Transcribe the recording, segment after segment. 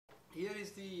here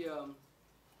is uh,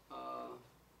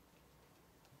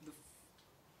 the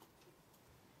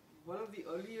one of the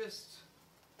earliest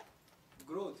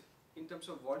growth in terms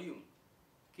of volume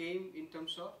came in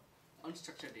terms of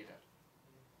unstructured data.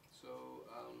 So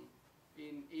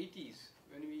in 80s,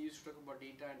 when we used to talk about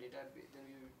data and database, then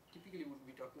we typically would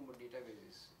be talking about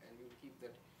databases, and we would keep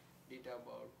that data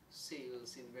about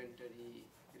sales, inventory,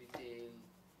 retail,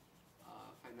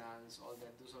 finance, all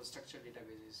that. Those are structured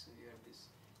databases. So you have this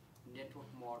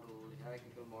network model,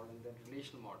 hierarchical model, and then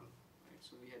relational model. Right?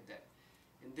 So we had that,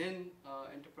 and then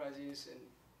enterprises and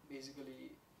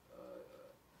basically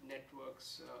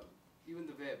networks, even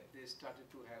the web, they started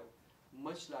to have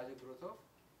much larger growth of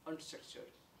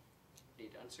unstructured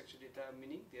data. Unstructured data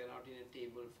meaning they are not in a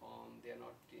table form, they are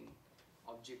not in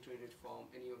object-oriented form,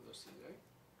 any of those things, right?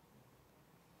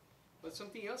 But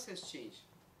something else has changed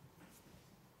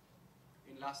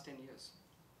in last 10 years.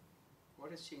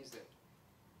 What has changed that?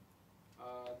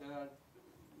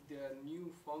 There are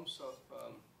new forms of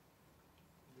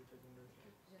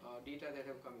data that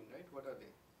have come in, right? What are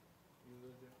they?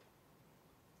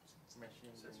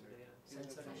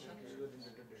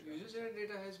 User-generated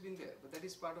data has been there, but that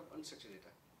is part of unstructured data.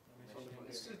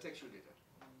 It's still textual data.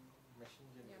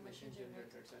 Machine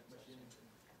generated.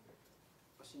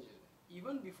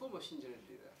 Even before machine generated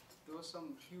data, there was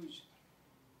some huge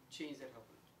change that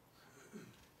happened.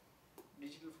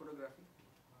 Digital photography,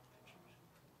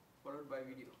 followed by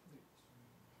video.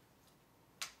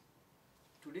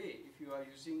 Today, if you are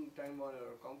using Time Warner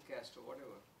or Comcast or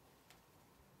whatever,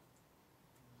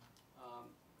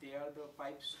 they are the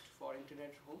pipes for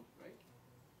internet home, right?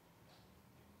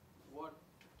 What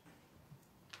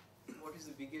is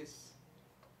the biggest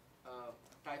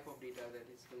type of data that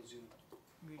is consumed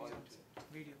on internet?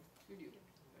 Video. Video,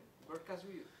 right? Broadcast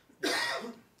video.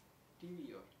 TV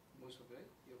or most of it, right?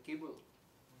 Your cable,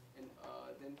 and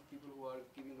then people who are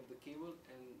giving up the cable,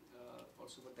 and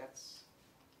also, but that's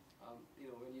you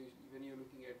know, when you're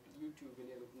looking at YouTube, when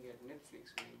you're looking at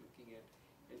Netflix, when you're looking at,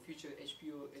 in future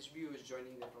HBO is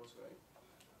joining that also, right?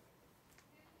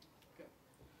 Okay.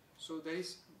 So there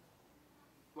is,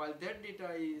 while that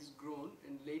data is grown,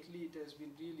 and lately it has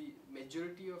been really,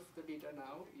 majority of the data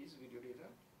now is video data.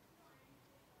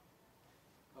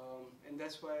 And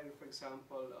that's why, for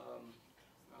example,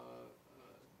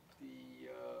 the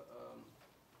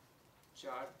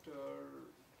charter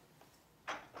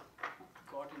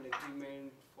got an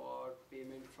agreement for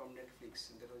payment from Netflix,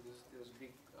 and there was a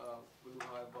big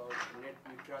brouhaha about net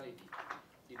neutrality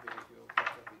debate, if you have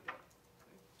caught up with that.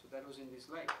 Right? So that was in this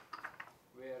light,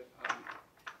 where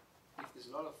if there's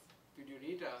a lot of video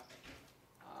data,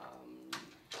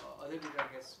 other data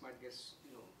might get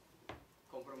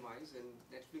compromised, and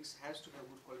Netflix has to have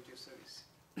good quality of service.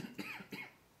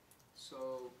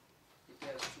 So it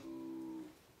has to,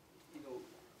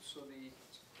 so the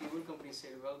cable company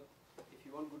said, well, if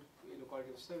you want good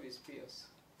quality of service, pay us.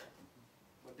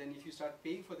 But then if you start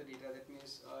paying for the data, that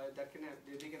means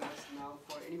they can ask now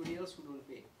for anybody else who don't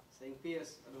pay, saying pay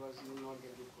us, otherwise you will not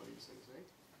get good quality of service, right?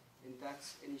 And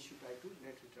that's an issue tied to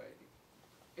net neutrality.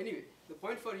 Anyway, the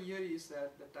point for here is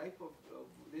that the type of,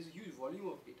 there's a huge volume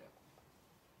of data,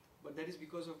 but that is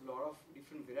because of a lot of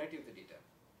different variety of the data.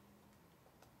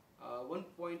 One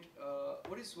point,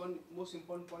 what is one most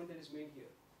important point that is made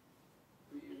here?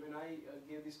 When I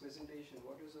gave this presentation,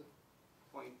 what is the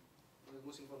point, the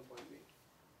most important point made?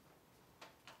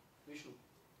 Vishnu,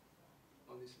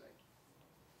 on this slide.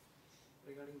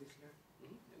 Regarding this slide?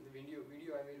 In the video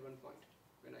I made one point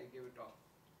when I gave a talk,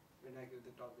 when I gave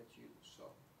the talk that you saw.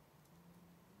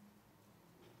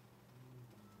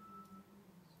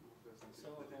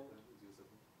 Small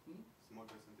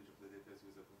percentage of the data is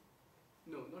usable.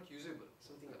 No, not usable,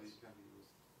 something else. It can be used.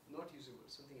 Not usable,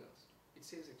 something else. It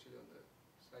says actually on the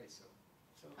slide itself.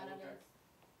 So Analyze.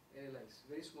 Analyze.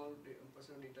 Very small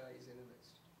personal data is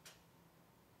analyzed.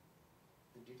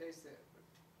 The data is there, but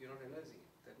you're not analyzing it.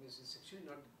 That means it's actually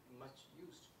not much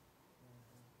used.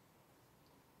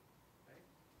 Right?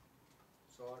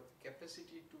 So our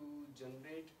capacity to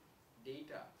generate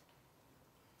data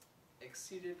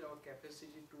exceeded our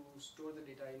capacity to store the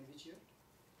data in which year?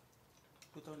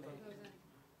 2008.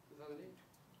 2008.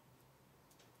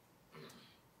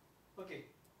 Okay.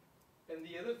 And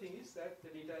the other thing is that the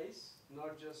data is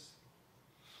not just,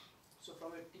 so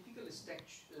from a typical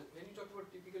when you talk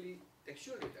about typically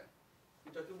textual data,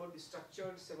 you're talking about the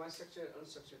structured, semi-structured,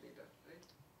 unstructured data, right?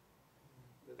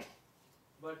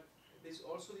 But there's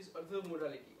also this other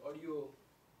modality, audio,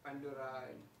 Pandora,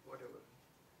 and whatever,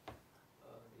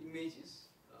 images,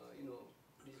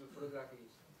 digital photography,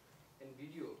 and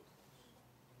video,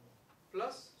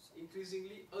 plus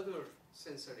increasingly other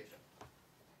sensor data.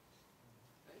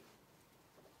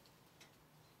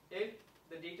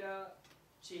 data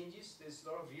changes, there's a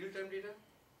lot of real-time data,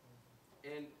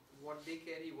 and what they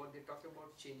carry, what they talk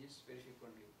about changes very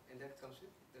frequently, and that comes with,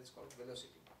 that's called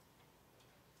velocity.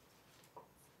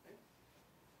 Right?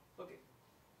 Okay.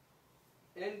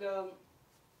 And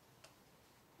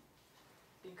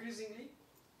increasingly,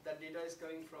 that data is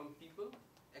coming from people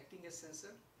acting as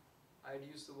sensor. I'd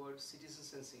use the word citizen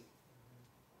sensing.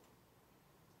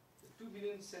 2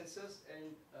 billion sensors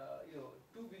and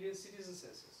 2 billion citizen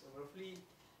sensors. So roughly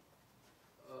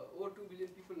over 2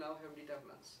 billion people now have data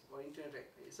plans or internet,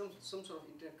 some sort of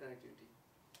internet connectivity,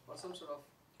 or some sort of,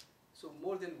 so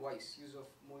more than voice, use of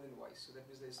more than voice. So that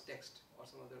means there is text or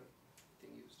some other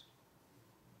thing used.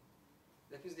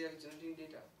 That means they are generating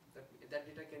data. That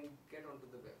data can get onto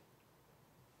the web.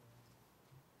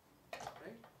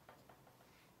 Right?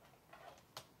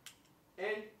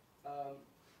 And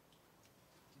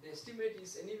the estimate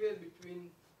is anywhere between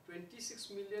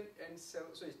 26 billion and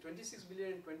 75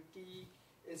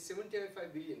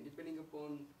 billion, depending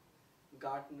upon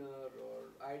Gartner or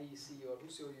IDC or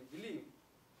whosoever you believe,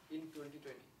 in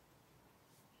 2020.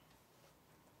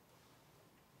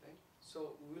 Right?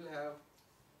 So we will have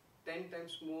 10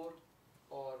 times more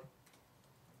or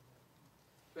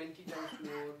 20 times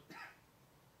more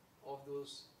of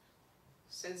those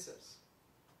sensors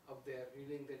up there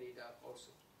relaying the data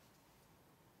also.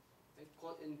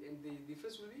 And the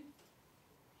difference will be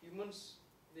humans,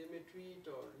 they may tweet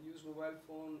or use mobile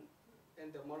phone,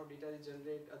 and the amount of data they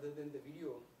generate other than the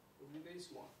video will be very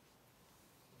small.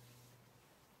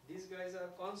 These guys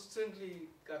are constantly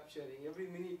capturing, every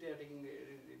minute they are taking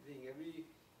everything,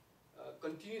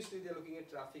 continuously they are looking at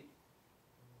traffic.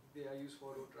 They are used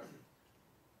for road traffic,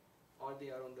 or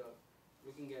they are on the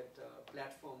looking at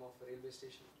platform of a railway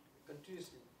station,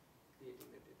 continuously creating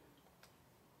that data.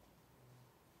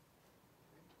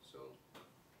 So,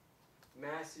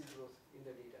 massive growth in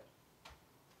the data.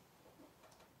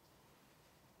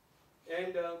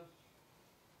 And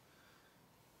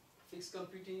fixed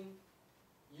computing,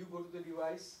 you go to the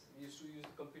device, we used to use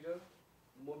the computer.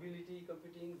 Mobility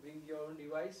computing, bring your own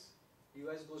device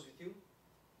goes with you.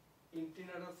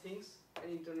 Internet of things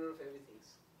and Internet of everything.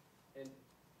 And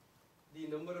the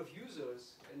number of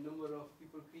users and number of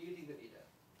people creating the data.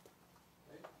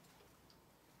 Right?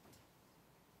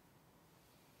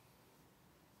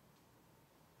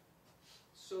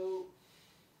 So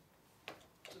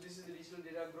this is the digital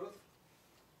data growth,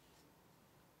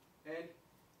 and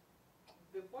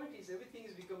the point is everything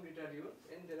has become data driven,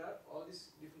 and there are all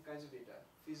these different kinds of data: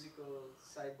 physical,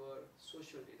 cyber,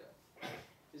 social data.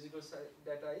 Physical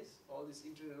data is all this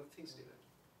Internet of Things data.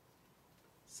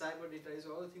 Cyber data is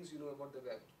all the things you know about the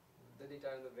web, the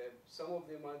data on the web. Some of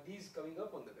them are these coming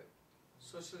up on the web.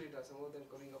 Social data, some of them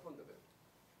coming up on the web.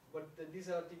 But these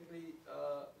are typically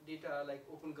data like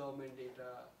open government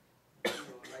data,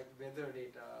 like weather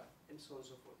data, and so on and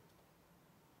so forth.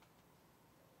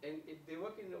 And they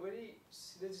work in a very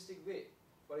synergistic way.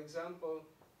 For example,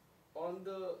 on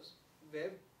the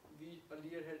web, we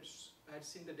earlier had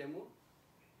seen the demo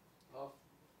of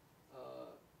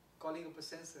calling up a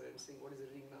sensor and saying what is the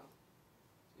ring now.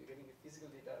 So you're getting the physical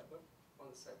data, but on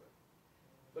the cyber.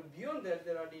 But beyond that,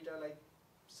 there are data like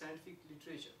scientific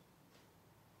literature.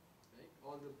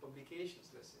 All the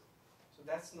publications, let's say. So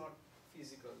that's not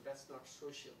physical, that's not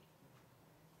social,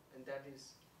 and that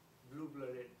is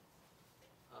blue-blooded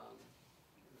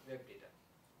web data,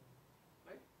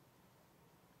 right?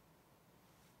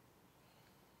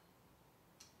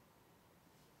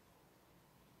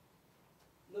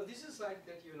 Now this is a slide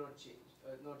that you have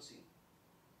not seen.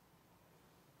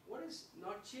 What is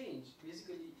not changed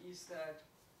basically is that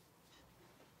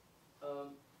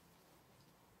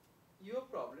your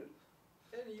problem,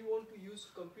 and you want to use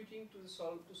computing to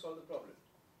solve the problem.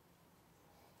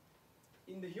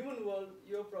 In the human world,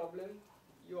 your problem,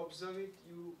 you observe it,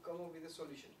 you come up with a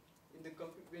solution.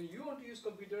 When you want to use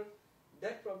computer,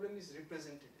 that problem is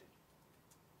represented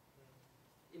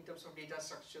in terms of data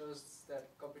structures that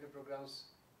computer programs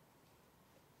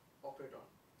operate on.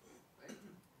 Right?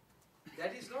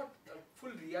 That is not a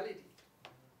full reality.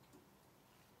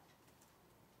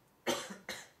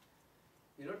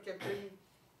 You're not capturing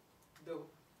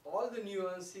all the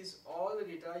nuances, all the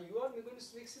data. You are going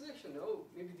to make selection. Oh,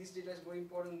 maybe this data is more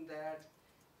important than that.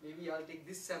 Maybe I'll take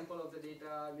this sample of the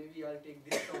data. Maybe I'll take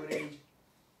this coverage.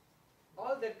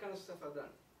 All that kind of stuff I've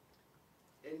done.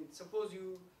 And suppose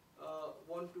you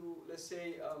want to, let's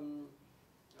say,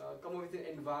 come up with an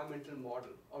environmental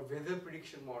model or weather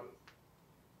prediction model.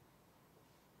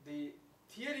 The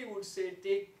theory would say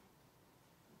take,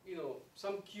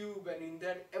 some cube, and in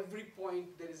that every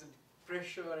point there is a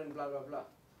pressure and blah blah blah.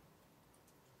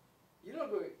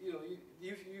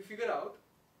 You figure out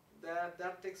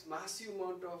that takes massive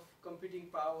amount of computing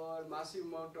power, massive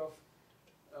amount of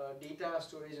data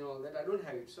storage and all that. I don't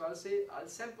have it, so I'll say I'll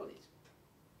sample it.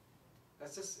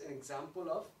 That's just an example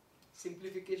of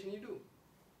simplification you do,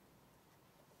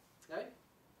 right?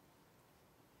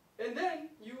 And then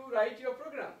you write your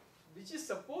program, which is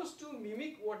supposed to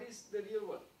mimic what is the real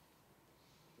world,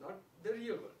 not the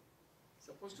real world.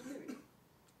 Supposed to mimic.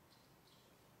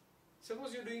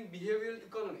 Suppose you're doing behavioral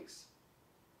economics.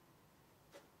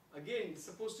 Again, it's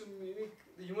supposed to mimic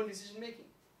the human decision making,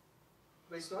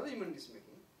 but it's not the human decision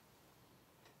making.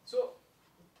 So,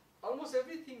 almost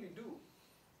everything we do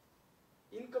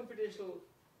in computational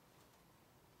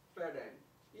paradigm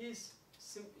is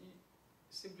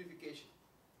simplification.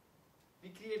 We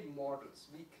create models,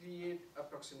 we create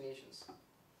approximations.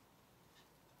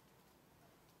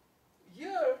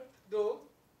 Here, though,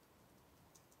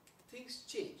 things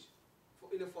change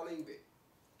in a following way,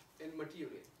 in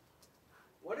material way.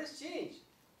 What has changed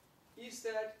is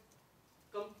that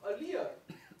earlier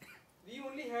we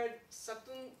only had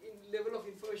certain level of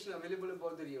information available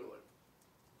about the real world.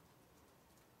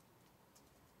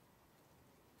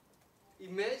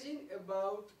 Imagine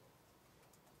about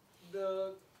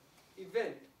the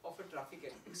event of a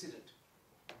traffic accident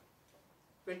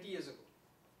 20 years ago.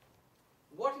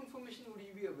 What information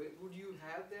would you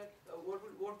have that?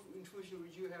 What information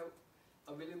would you have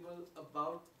available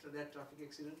about that traffic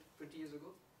accident 20 years ago?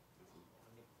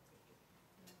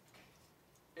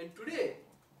 And today,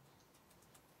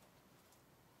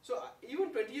 so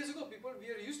even 20 years ago,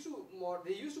 they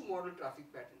used to model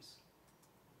traffic patterns.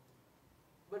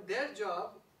 But their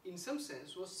job, in some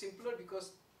sense, was simpler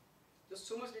because just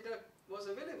so much data was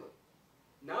available.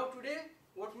 Now today,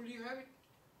 what will you have?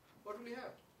 What will you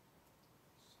have?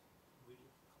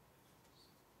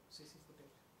 CC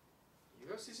footage. You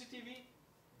have CCTV.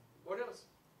 What else?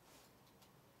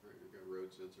 Right, you've got road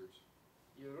sensors.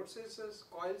 Your road sensors,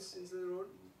 coils inside the road.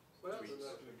 What else?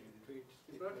 Tweets.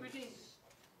 People are tweeting.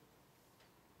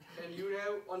 And you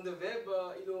have on the web,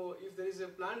 if there is a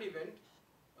planned event,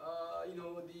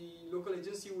 the local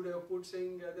agency would have put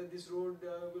saying that this road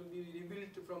will be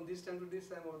rebuilt from this time to this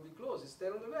time or will be closed. It's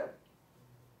there on the web.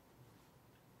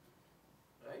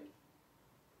 Right?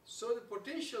 So the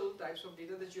potential types of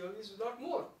data that you have is a lot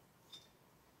more.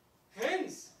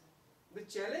 Hence, the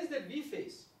challenge that we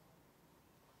face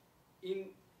in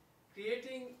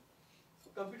creating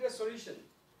a computer solution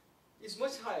is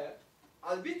much higher,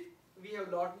 albeit we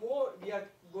have a lot more, we are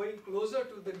going closer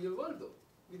to the real world though.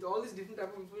 With all these different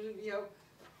type of information, we have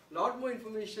a lot more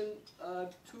information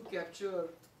to capture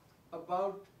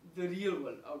about the real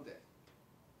world out there.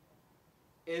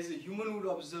 As a human would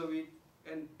observe it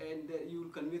and you will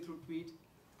convey through tweet,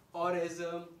 or as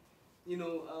a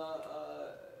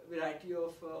variety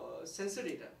of sensor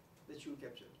data that you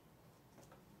capture,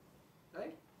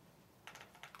 right?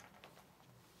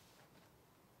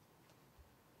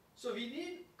 So we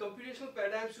need computational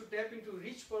paradigms to tap into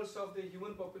rich pulse of the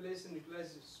human population,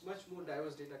 utilize much more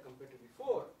diverse data compared to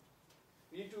before.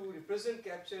 We need to represent,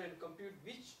 capture and compute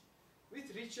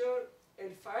with richer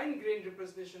and fine-grained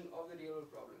representation of the real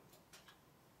world problem.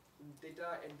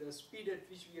 Data at the speed at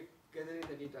which we are gathering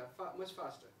the data, much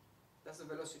faster. That's the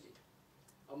velocity.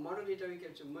 Amount of data we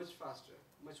capture much faster,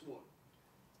 much more.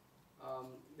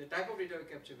 The type of data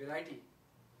we capture, variety,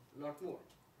 a lot more,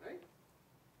 right?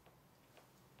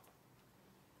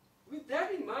 With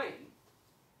that in mind,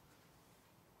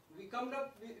 we've come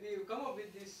up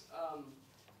with this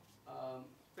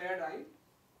paradigm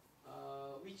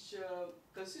which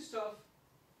consists of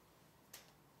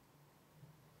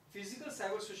physical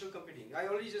cyber-social computing. I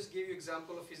already just gave you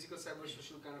example of physical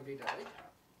cyber-social kind of data, right?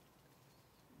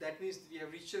 That means we have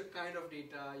richer kind of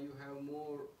data, you have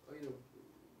more, with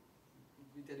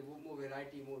more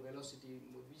variety, more velocity,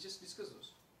 we just discussed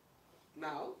those.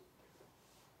 Now,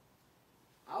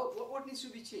 what needs to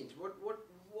be changed?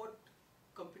 What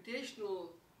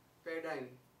computational paradigm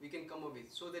we can come up with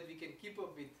so that we can keep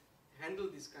up with, handle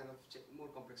this kind of more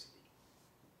complexity?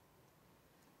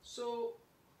 So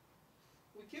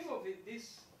we came up with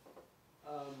this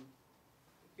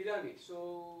pyramid.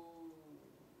 So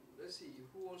let's see,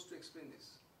 who wants to explain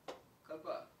this?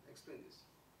 Kalpa, explain this.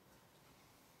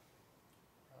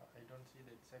 I don't see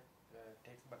the exact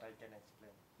text, but I can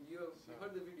explain. You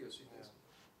heard the video, so you can explain.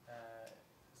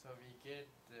 So we get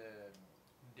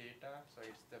data, so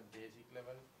it's the basic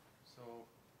level. So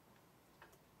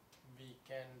we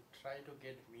can try to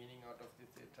get meaning out of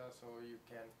this data, so you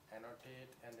can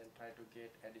annotate and then try to get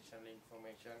additional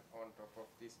information on top of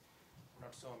this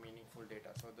not so meaningful data.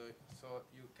 So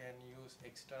you can use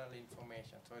external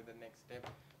information. So the next step,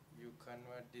 you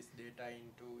convert this data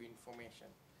into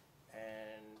information,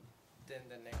 and then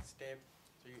the next step,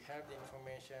 so you have the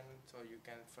information, so you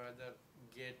can further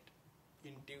get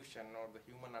intuition or the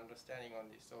human understanding on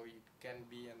this, so it can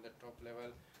be on the top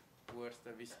level towards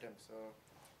the wisdom. So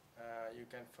you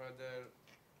can further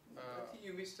I think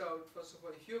you missed out. First of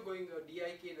all, if you're going a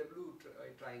DIKW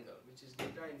triangle, which is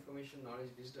data, information,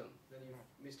 knowledge, wisdom, then you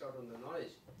missed out on the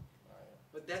knowledge.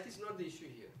 But that is not the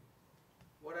issue here.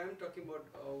 What I'm talking about,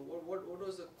 what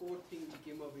was the core thing we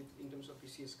came up with in terms of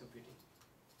PCS computing?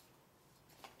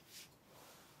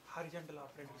 Horizontal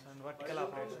operators and vertical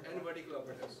Horizontal operators. and vertical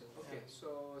operators. Okay,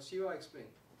 so Shiva, explain.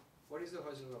 What is the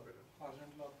horizontal operator?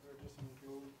 Horizontal operators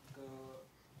include the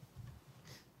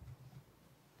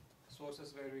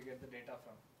sources where we get the data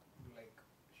from, like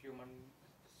human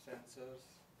sensors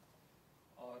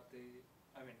or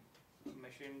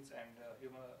machines and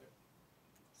human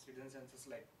citizen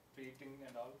sensors like breathing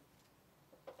and all.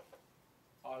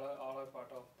 All are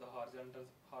part of the horizontal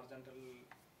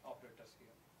operators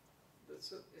here.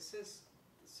 That's essence.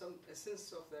 Some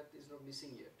essence of that is not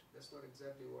missing yet. That's not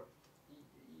exactly what.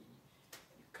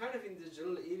 Kind of in the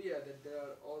general area that there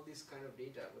are all these kind of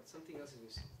data, but something else is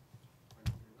missing.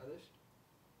 Others?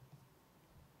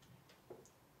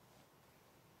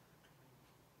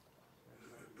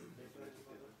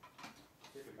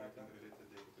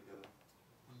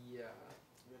 Yeah.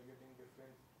 We are getting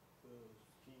different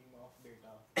scheme of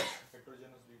data,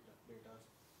 heterogeneous data,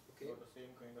 Okay. not the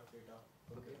same kind of data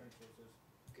from Okay. different sources.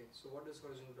 Okay. So what does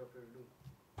horizontal operator do?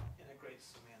 Integrate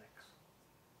semantics.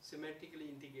 Semantically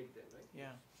integrate them, right?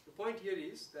 Yeah. The point here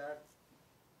is that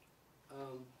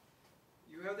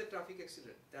you have the traffic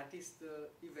accident. That is the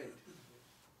event.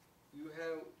 You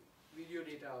have video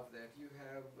data of that. You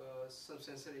have some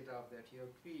sensor data of that. You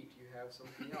have tweet. You have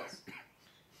something else.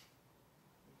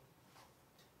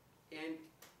 And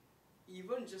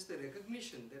even just the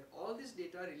recognition that all this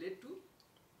data relate to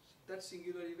that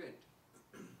singular event,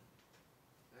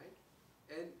 right?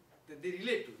 And that they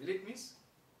relate to. Relate means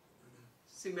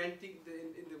semantic.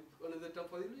 In the another term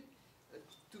for it,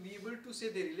 to be able to say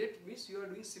they relate means you are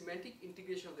doing semantic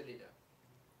integration of the data.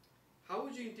 How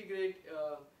would you integrate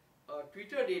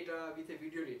Twitter data with a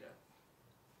video data,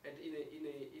 in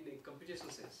a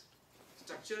computational sense?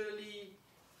 Structurally,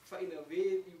 in a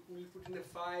way you will put in a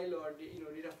file or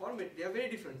data format, they are very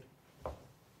different.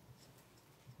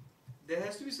 There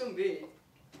has to be some way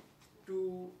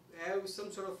to have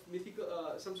some sort of mythical,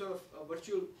 some sort of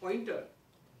virtual pointer.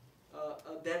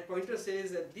 That pointer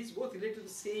says that these both relate to the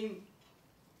same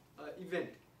event,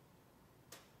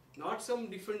 not some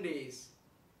different days,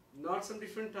 not some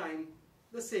different time,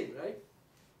 the same, right?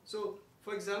 So,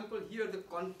 for example, here the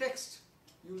context,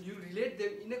 you relate them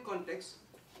in a context.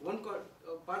 One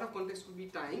part of context could be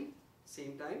time,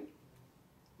 same time,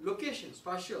 location,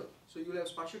 spatial. So you will have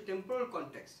spatial temporal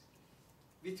context,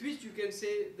 with which you can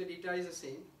say the data is the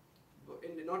same,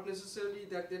 and not necessarily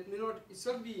that may not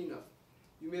itself be enough.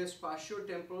 You may have spatial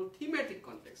temporal thematic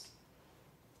context,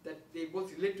 that they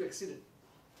both relate to accident.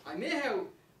 I may have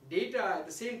data at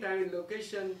the same time in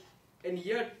location, and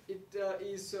yet it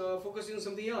is focusing on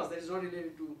something else that is not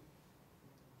related to,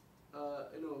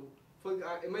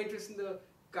 am I interested in the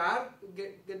car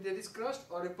that is crushed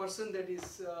or a person that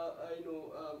is,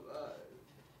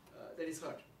 that is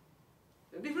hurt?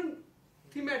 They're different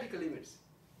thematic elements.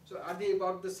 So are they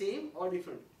about the same or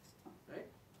different, right?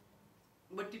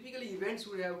 But typically events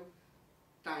would have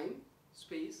time,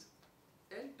 space,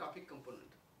 and topic component.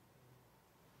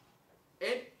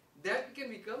 And that can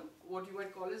become what you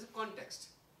might call as a context.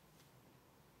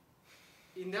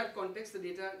 In that context, the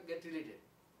data get related.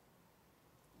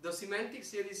 The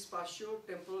semantics here is spatial,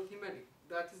 temporal, thematic.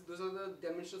 Those are the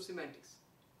dimensions of semantics.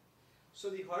 So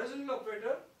the horizontal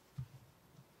operator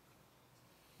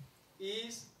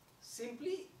is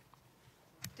simply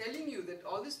telling you that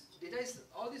all this data is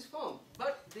all this form,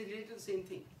 but they relate to the same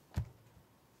thing.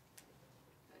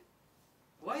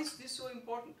 Why is this so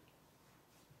important?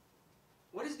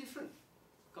 What is different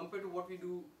compared to what we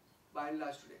do by and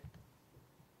large today?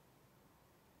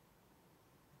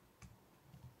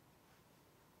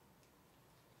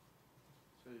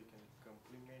 So you can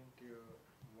complement your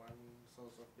one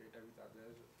source of data with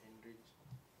others, enrich.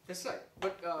 That's right.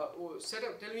 But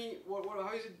setup, tell me,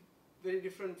 how is it very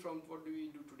different from what do we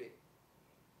do today?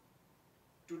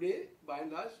 Today, by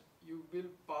and large, you build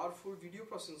powerful video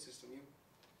processing system. You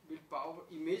build powerful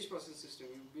image processing system.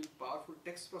 You build powerful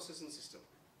text processing system.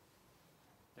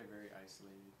 They're very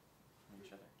isolated from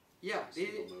each other. Yeah, they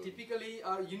Single mode. typically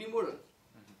are unimodal.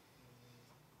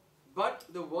 But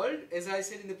the world, as I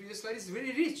said in the previous slide, is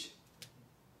very rich.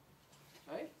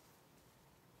 Right?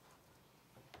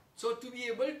 So to be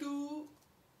able to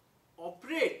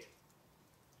operate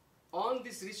on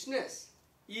this richness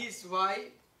is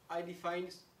why I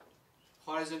defined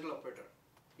horizontal operator.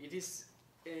 It is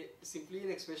simply an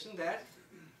expression that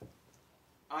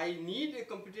I need a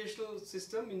computational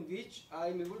system in which I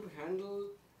am able to handle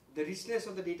the richness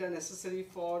of the data necessary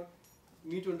for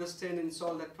me to understand and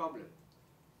solve that problem.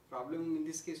 Problem in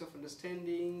this case of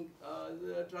understanding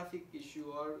the traffic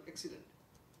issue or accident.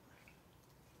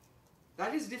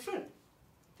 That is different.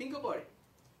 Think about it.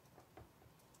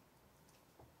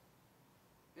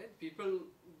 And people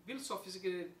build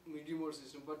sophisticated medium-order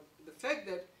system, but the fact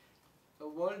that the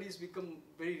world is become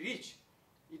very rich,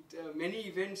 many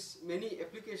events, many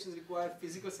applications require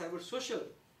physical, cyber, social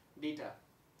data.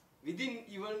 Within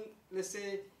even, let's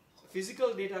say,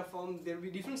 physical data form, there will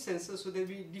be different sensors, so there will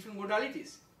be different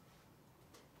modalities.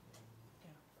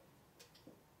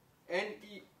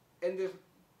 And the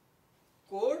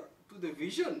core to the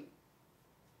vision,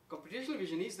 computational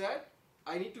vision, is that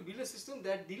I need to build a system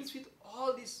that deals with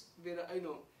all these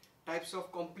types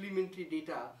of complementary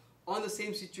data on the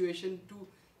same situation to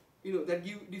that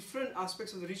give different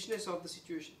aspects of the richness of the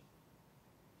situation.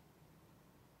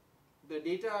 The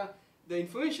data, the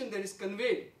information that is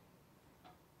conveyed,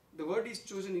 the word is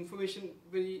chosen information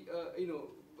very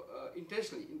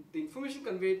intentionally. The information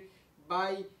conveyed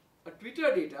by a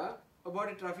Twitter data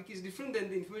about a traffic is different than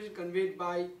the information conveyed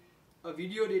by a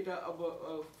video data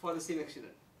about, for the same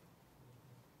accident.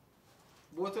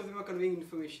 Both of them are conveying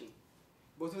information.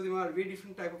 Both of them are very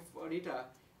different type of data,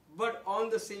 but on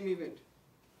the same event.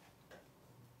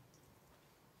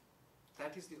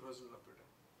 That is the horizontal operator.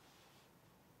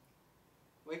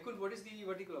 Vaikunth, what is the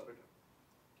vertical operator?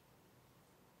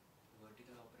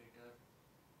 Vertical operator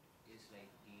is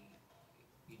like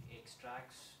it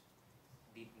extracts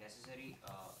the necessary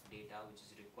data which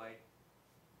is required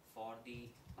for the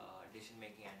decision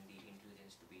making and the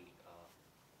intelligence to be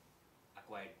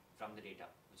acquired from the data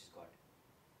which is got.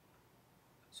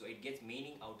 So it gets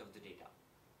meaning out of the data.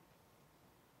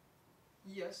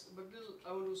 Yes, but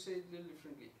I want to say it a little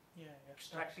differently. Yeah,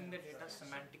 Extracting the data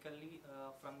semantically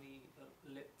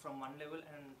from one level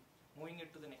and moving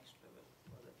it to the next level.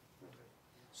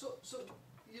 So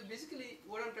basically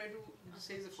what I'm trying to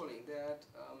say is the following, that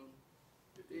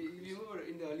you remember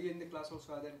earlier in the class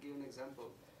also I gave an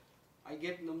example. I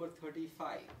get number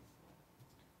 35.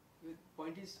 The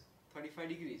point is 35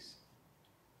 degrees.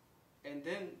 And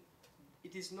then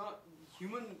it is not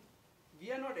human,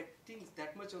 we are not acting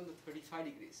that much on the 35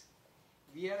 degrees.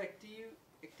 We are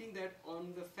acting that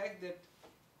on the fact that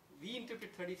we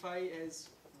interpret 35 as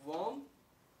warm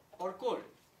or cold.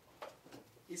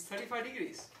 It's 35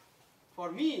 degrees.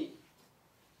 For me,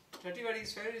 35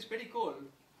 degrees Fahrenheit is pretty cold.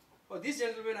 For this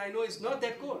gentleman, I know it's not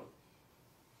that cold.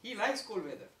 He likes cold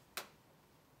weather.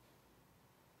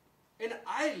 And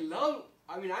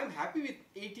I'm happy with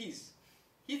 80s.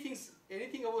 He thinks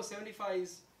anything above 75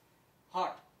 is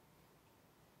hot.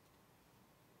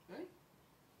 Right?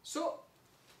 So,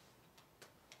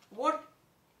 what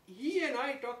he and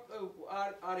I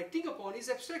are acting upon is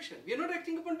abstraction. We are not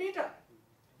acting upon data.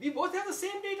 We both have the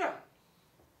same data.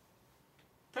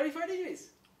 35 degrees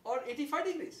or 85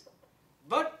 degrees.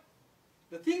 But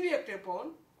the thing we act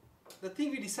upon, the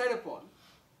thing we decide upon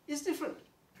is different.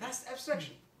 That's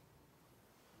abstraction.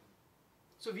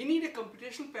 So we need a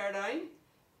computational paradigm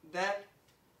that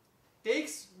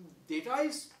takes data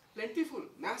is plentiful,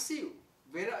 massive,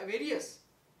 various,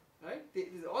 right?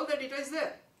 All the data is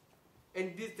there.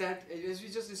 And that, as we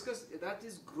just discussed, that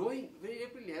is growing very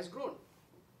rapidly, has grown.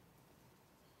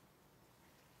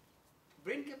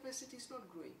 Brain capacity is not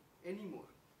growing anymore.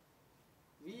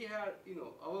 We are,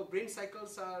 our brain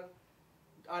cycles have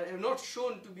not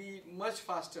shown to be much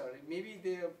faster. Maybe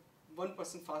they are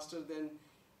 1% faster than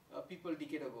people a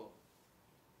decade ago.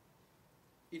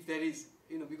 If there is,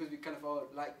 because we kind of our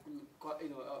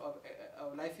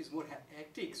life is more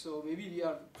hectic, so maybe we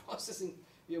are processing,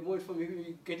 we are more maybe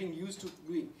we're getting used to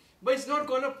doing. But it's not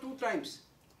gone up 2 times.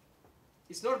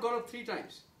 It's not gone up 3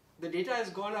 times. The data has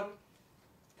gone up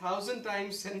 1,000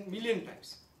 times and million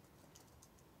times.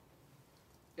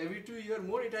 Every 2 years,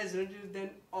 more data is generated than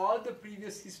all the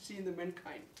previous history in the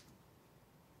mankind,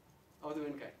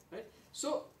 right?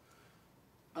 So,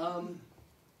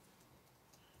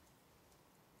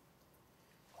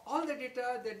 all the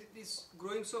data that is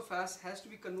growing so fast has to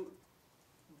be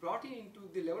brought into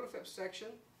the level of abstraction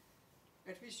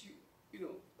at which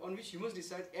on which humans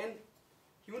decide, and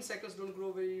human cycles don't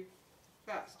grow very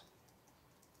fast.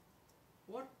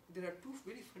 There are 2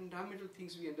 very fundamental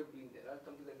things we end up doing there. I'll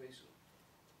come to that very soon.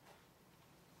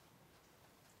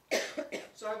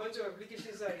 So I have a bunch of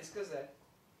applications, I discussed that.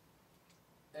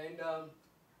 And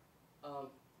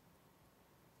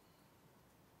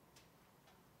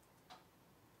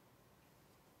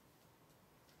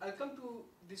I'll come to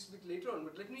this bit later on,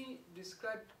 but let me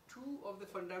describe two of the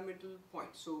fundamental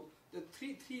points. So the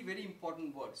three very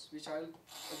important words, which I'll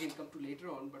again come to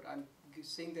later on, but I'm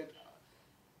saying that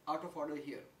out of order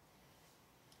here.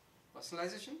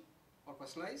 Personalization or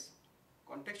personalize,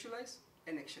 contextualize,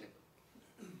 and actionable.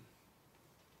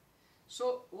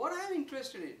 So what I am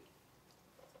interested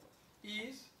in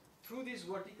is, through these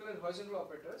vertical and horizontal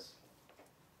operators,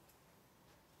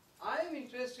 I am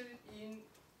interested in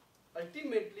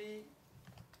ultimately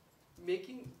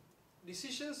making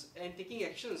decisions and taking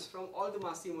actions from all the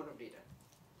massive amount of data.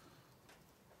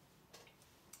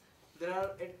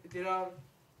 There are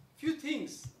few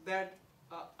things that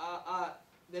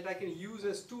that I can use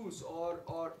as tools or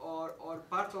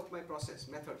parts of my process,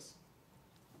 methods.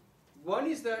 One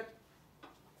is that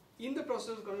in the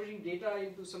process of converting data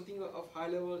into something of high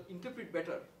level, interpret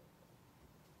better,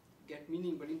 get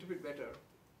meaning but interpret better,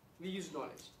 we use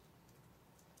knowledge.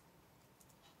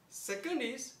 Second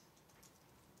is,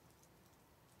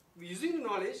 using the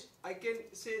knowledge, I can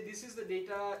say this is the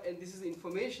data and this is the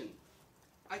information.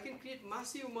 I can create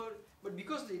massive amount, but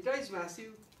because data is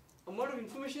massive, amount of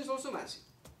information is also massive.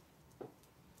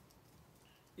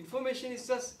 Information is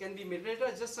just, can be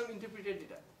metadata, just some interpreted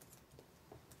data.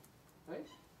 Right?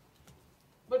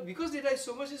 But because data is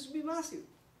so much, it will be massive.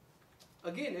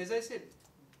 Again, as I said,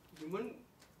 human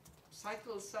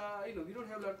cycles are, we don't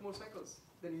have a lot more cycles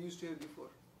than we used to have before.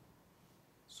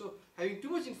 So having too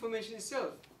much information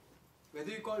itself,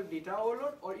 whether you call it data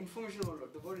overload or information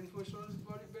overload, the word information overload is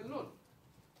very well known.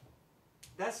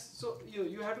 That's, so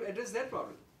you have to address that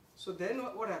problem. So then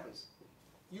what happens?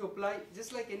 You apply,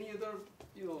 just like any other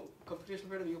computational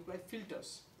pattern, you apply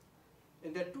filters.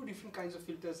 And there are two different kinds of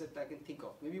filters that I can think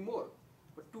of, maybe more,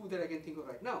 but two that I can think of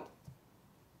right now.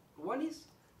 One is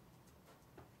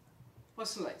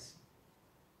personalize.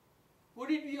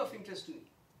 Would it be of interest to me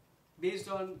based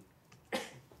on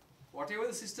whatever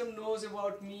the system knows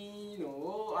about me?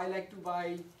 I like to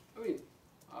buy.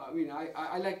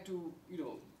 I like to.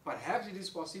 Perhaps it is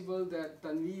possible that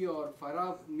Tanvi or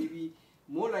Farah may be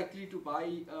more likely to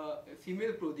buy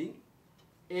female clothing,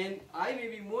 and I may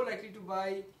be more likely to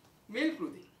buy male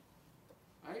clothing.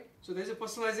 Right? So there's a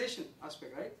personalization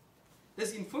aspect, right?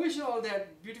 There's information, all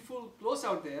that beautiful clothes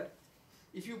out there.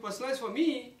 If you personalize for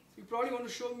me, you probably want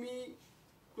to show me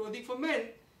clothing for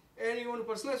men, and you want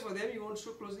to personalize for them, you want to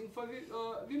show clothing for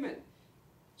women.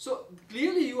 So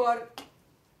clearly you are,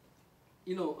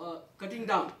 cutting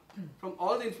down from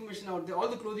all the information out there, all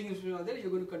the clothing information out there, you're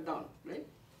going to cut down, right?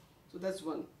 So that's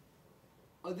one.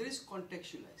 Other is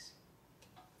contextualize.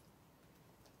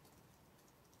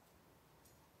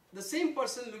 The same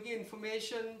person looking at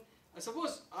information,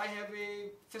 suppose I have a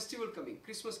festival coming,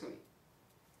 Christmas coming.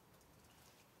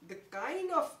 The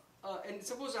kind of, and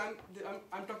suppose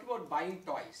I'm talking about buying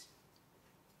toys,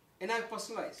 and I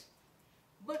personalize.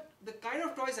 But the kind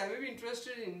of toys I may be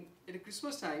interested in at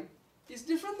Christmas time is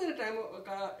different than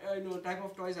the type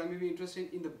of toys I may be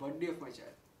interested in the birthday of my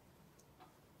child.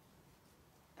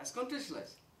 That's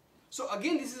contextualized. So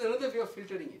again, this is another way of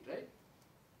filtering it, right?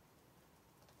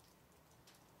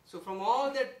 So from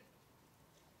all that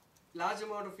large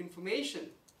amount of information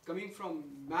coming from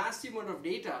massive amount of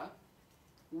data,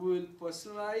 we will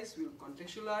personalize, we will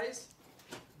contextualize,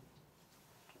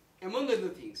 among other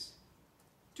things,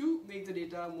 to make the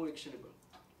data more actionable.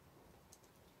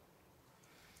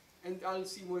 And I'll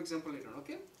see more example later on,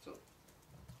 okay?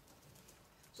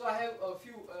 So I have a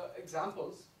few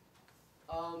examples.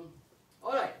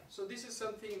 Alright, so this is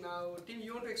something now. Tim,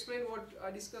 you want to explain what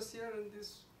I discussed here in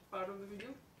this part of the video?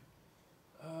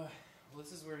 Well,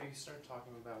 this is where you start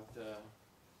talking about the,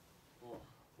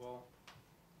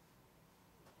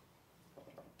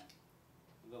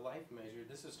 the life measure.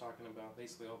 This is talking about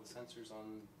basically all the sensors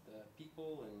on the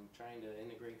people and trying to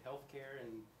integrate healthcare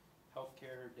and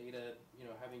healthcare data,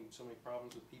 having so many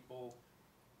problems with people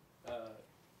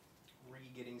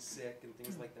getting sick and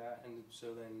things like that. And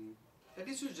so then... That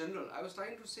is too general. I was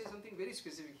trying to say something very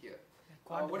specific here.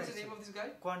 What is the name of this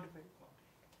guy? Quantified.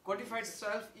 Quantified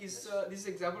self is this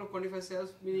example of quantified self,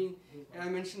 meaning, and I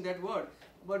mentioned that word.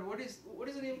 But what is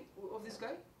the name of this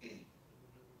guy?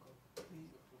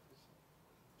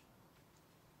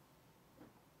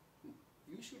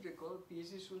 You should recall.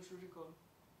 PhD students should recall.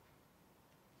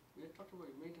 We have talked about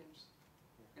it many times,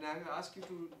 and I have asked you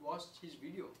to watch his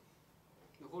video,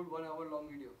 the whole 1 hour long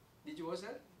video. Did you watch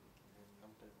that?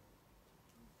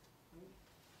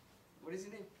 What is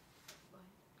his name?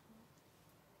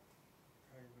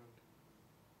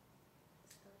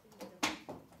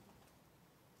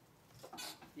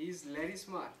 He's Larry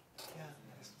Smart. Yeah.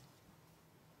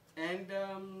 And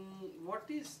what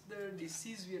is the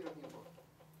disease we are talking about?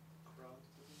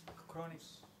 Chronic.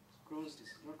 Crohn's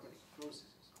disease, not chronic, Crohn's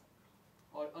disease.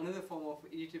 Or another form of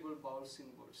irritable bowel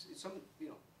syndrome. It's some,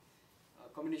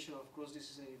 combination of Crohn's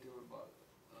disease and irritable bowel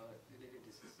related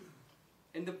disease.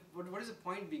 And what is the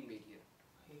point being made here?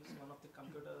 He's one of the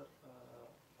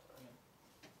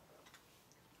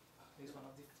he's one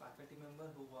of the faculty member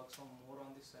who works on more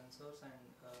on the sensors, and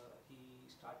he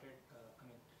started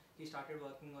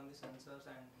working on the sensors,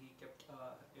 and he kept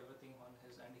everything on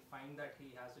his, and he find that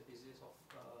he has a disease of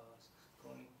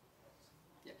chronic.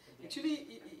 Yeah,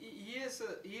 actually, he has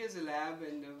a lab,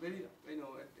 and very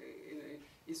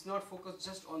it's not focused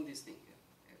just on this thing here.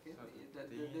 Okay,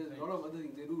 there's a lot of other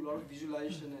things. They do a lot of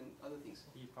visualization and other things.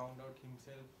 He found out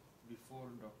himself before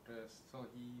doctors, so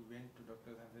he went to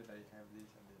doctors and said, I have this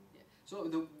and then. Yeah. So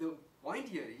the point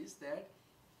here is that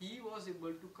he was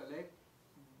able to collect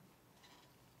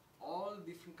all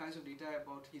different kinds of data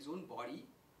about his own body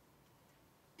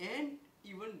and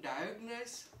even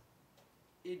diagnose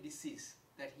a disease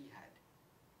that he had.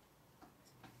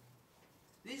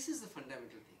 This is the fundamental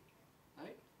thing,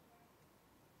 right?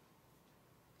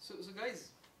 So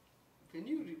guys, when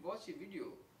you watch a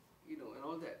video, and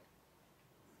all that,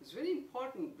 it's very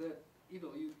important that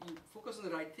you focus on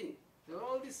the right thing. There are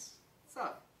all this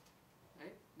stuff,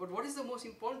 right? But what is the most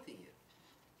important thing here?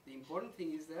 The important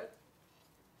thing is that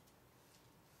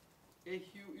a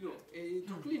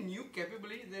totally new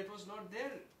capability that was not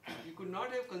there. You could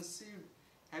not have conceived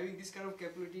having this kind of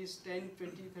capabilities 10,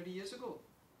 20, 30 years ago.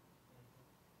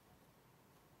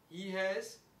 He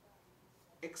has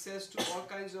access to all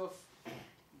kinds of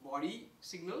body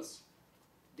signals,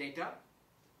 data.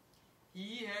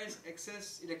 He has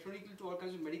access electronically to all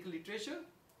kinds of medical literature.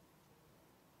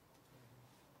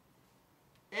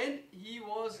 And he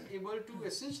was able to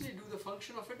essentially do the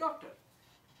function of a doctor.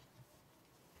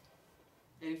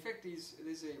 And in fact,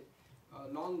 there's a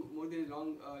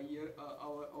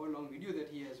hour-long video that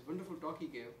he has, wonderful talk he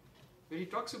gave, where he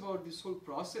talks about this whole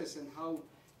process and how,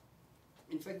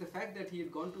 in fact, the fact that he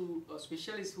had gone to a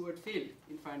specialist who had failed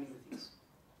in finding the things.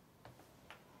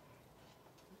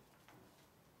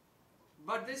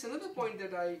 But there's another point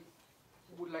that I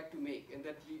would like to make, and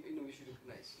that we should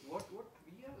recognize. What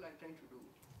we are trying to do,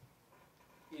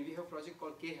 we have a project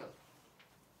called K-Health,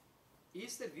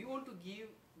 is that we want to give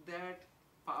that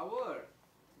power,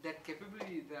 that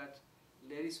capability that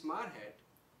Larry Smarr had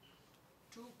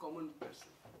to common person.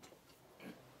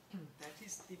 That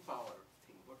is the power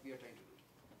thing, what we are trying to do.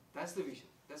 That's the vision.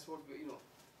 That's what we,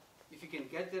 if you can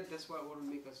get that, that's what will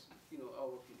make us, our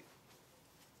work in it.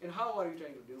 And how are you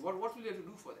trying to do it? What will you have to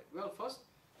do for that? Well, first,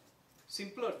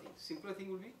 simpler thing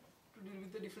will be to deal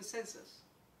with the different sensors.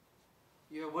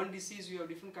 You have one disease, you have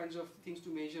different kinds of things to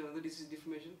measure, another disease,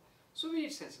 different measure. So we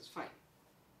need sensors, fine.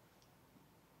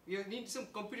 We need some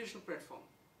computational platform.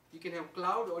 You can have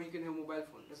cloud or you can have mobile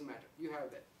phone, doesn't matter. You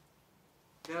have that.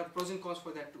 There are pros and cons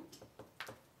for that too.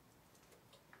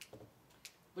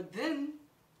 But then,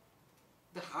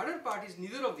 the harder part is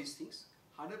neither of these things.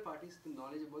 Harder part is the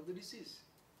knowledge about the disease.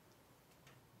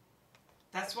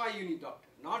 That's why you need doctor.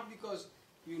 Not because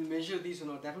you will measure this or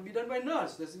not. That will be done by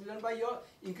nurse. That will be done by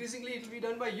increasingly it will be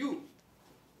done by you.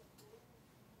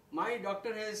 My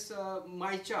doctor has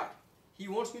my chart. He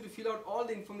wants me to fill out all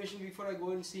the information before I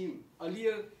go and see him.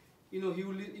 Earlier, he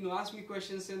will ask me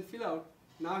questions and fill out.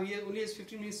 Now he only has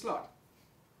 15-minute slot.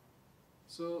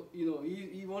 So,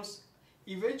 he wants,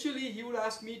 eventually he would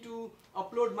ask me to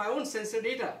upload my own sensor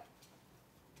data.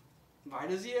 Why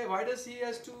does he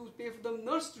has to pay for the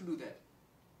nurse to do that?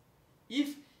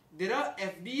 If there are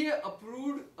FDA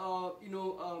approved,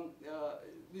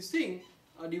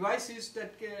 devices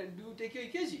that can take your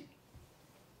EKG,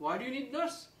 why do you need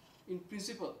nurse? In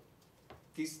principle,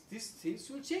 these things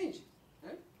will change.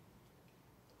 Right?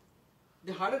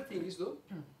 The harder thing is though,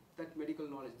 that medical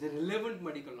knowledge, the relevant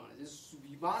medical knowledge. There's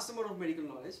a vast amount of medical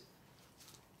knowledge,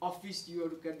 of which you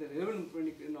have to get the relevant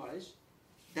medical knowledge,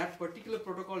 that particular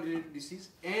protocol related disease,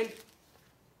 and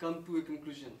come to a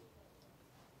conclusion.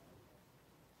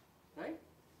 Right?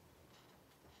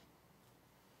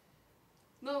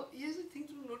 Now, here's the thing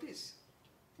to notice.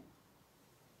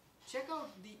 Check out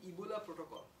the Ebola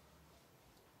protocol,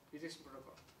 detection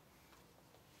protocol.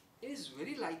 It is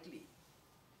very likely.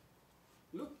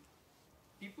 Look,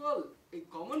 a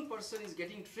common person is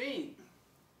getting trained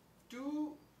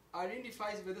to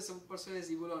identify whether some person has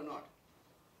Ebola or not,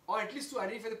 or at least to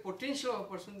identify the potential of a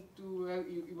person to have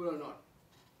Ebola or not.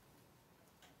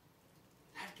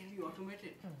 That can be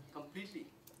automated completely.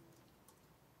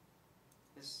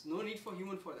 There's no need for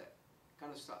human for that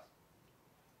kind of stuff.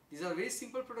 These are very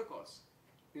simple protocols,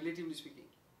 relatively speaking.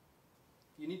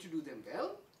 You need to do them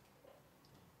well.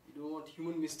 You don't want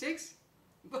human mistakes.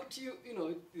 but you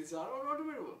know, these are all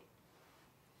automatable.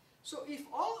 So if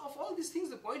all these things,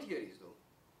 the point here is though,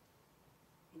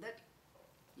 that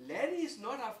Larry is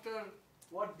not after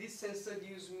what this sensor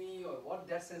gives me or what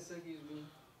that sensor gives me.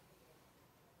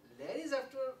 Larry is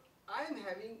after I'm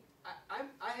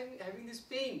having this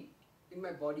pain in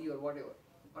my body or whatever,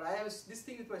 or I have this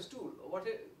thing with my stool or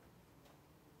whatever.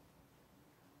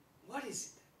 What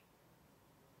is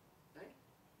it? Right?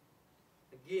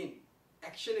 Again,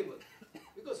 actionable.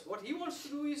 Because what he wants to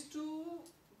do is to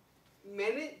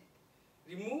manage,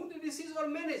 remove the disease or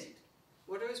manage it,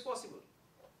 whatever is possible.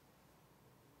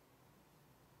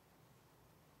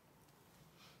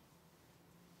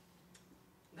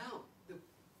 Now, the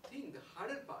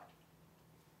harder part,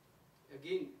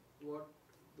 again, what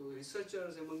the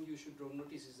researchers among you should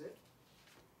notice is that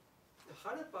the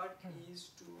harder part is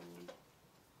to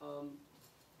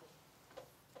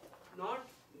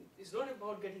it's not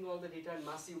about getting all the data and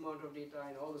massive amount of data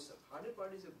and all the stuff. Harder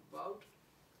part is about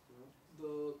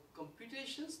the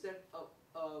computations that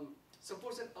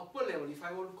supports an upper level. If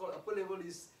I want to call upper level,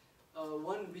 is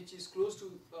one which is close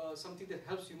to something that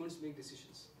helps humans make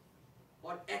decisions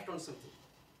or act on something.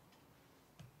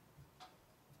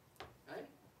 Right?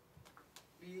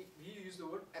 We use the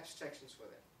word abstractions for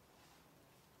that.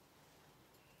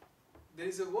 There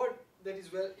is a word that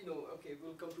is well, okay,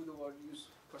 we'll come to the word use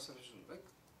perception, right?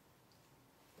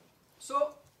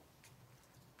 So,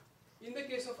 in the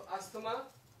case of asthma,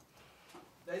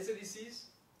 there is a disease.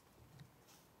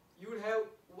 You would have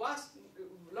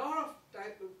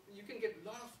you can get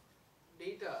lot of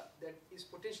data that is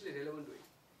potentially relevant to it.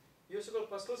 You also call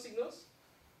personal signals.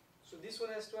 So this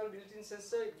one has 12 built-in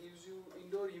sensor. It gives you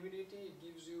indoor humidity. It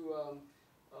gives you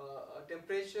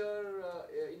temperature,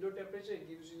 indoor temperature. It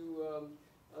gives you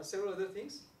several other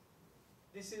things.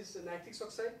 This is nitric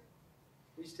oxide,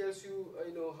 which tells you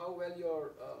how well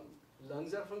your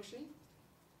lungs are functioning.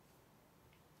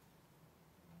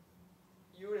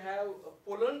 You would have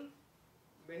pollen.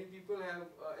 Many people have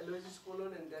allergies to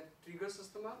pollen, and that triggers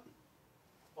asthma.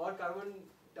 Or carbon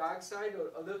dioxide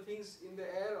or other things in the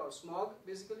air, or smog,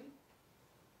 basically.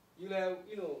 You'll have,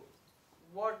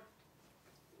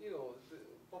 the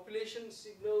population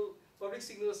signal, public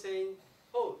signal saying,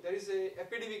 oh, there is an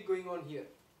epidemic going on here.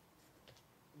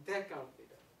 That kind of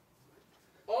data.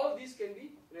 All these can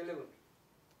be relevant.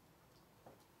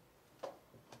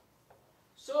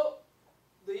 So,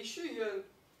 the issue here,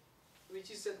 which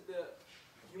is at the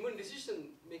human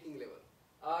decision making level,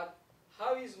 are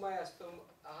how is my asthma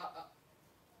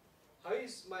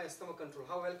control?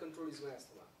 How well controlled is my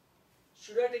asthma?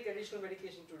 Should I take additional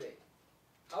medication today?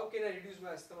 How can I reduce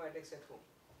my asthma attacks at home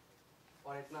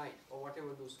or at night, or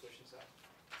whatever those questions are?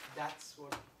 That's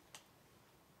what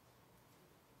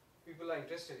people are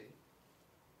interested in.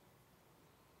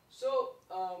 So,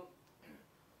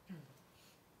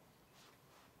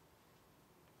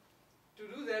 to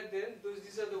do that, then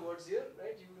these are the words here,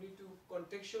 right? You need to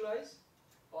contextualize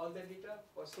all the data,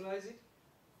 personalize it,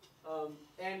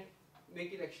 and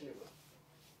make it actionable.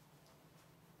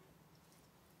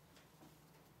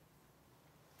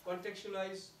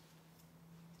 Contextualize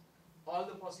all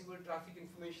the possible traffic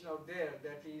information out there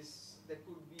that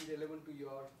could be relevant to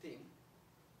your thing.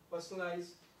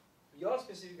 Personalize your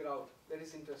specific route that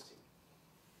is interesting,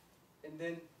 and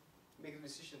then make a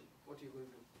decision what you're going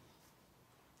to do.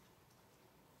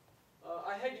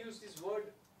 I had used this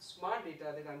word smart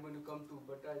data that I'm going to come to,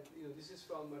 but this is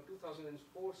from a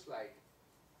 2004 slide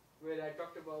where I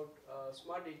talked about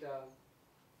smart data,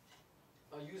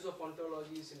 use of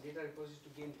ontologies and data repositories to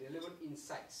gain relevant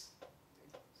insights.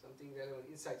 Right? Something relevant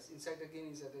insights. Insight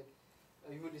again is at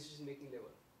a human decision making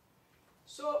level.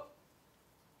 So,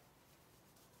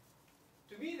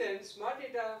 to me then, smart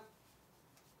data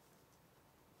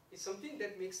is something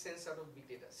that makes sense out of big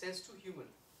data, sense to human,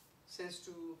 sense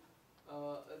to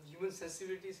human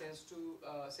sensibility, sense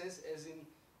as in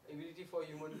ability for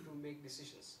human to make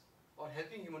decisions, or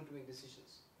helping human to make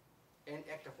decisions and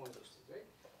act upon those things, right?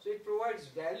 So it provides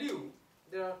value.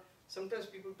 There are sometimes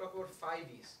people talk about 5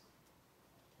 V's.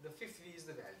 The 5th V is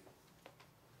the value.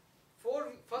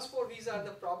 First 4 V's are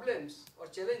the problems or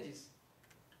challenges.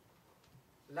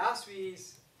 Last V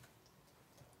is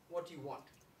what you want.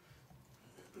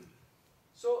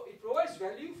 So it provides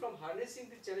value from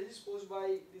harnessing the challenges posed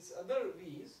by these other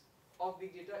V's of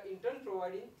big data, in turn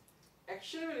providing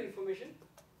actionable information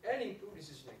and improved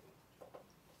decision making.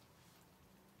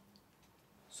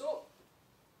 So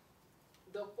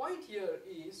the point here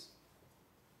is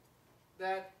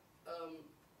that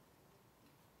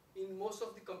in most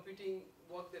of the computing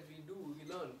work that we do, we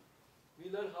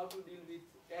learn how to deal with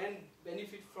and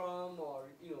benefit from, or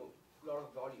lot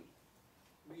of volume.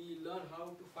 We learn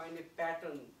how to find a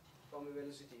pattern from a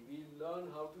velocity. We learn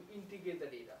how to integrate the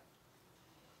data.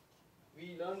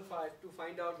 We learn to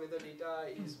find out whether data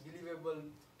is believable,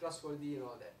 trustworthy, and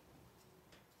all that.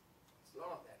 It's a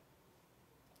lot of that.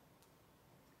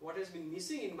 What has been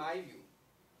missing in my view,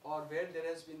 or where there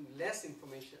has been less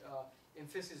information,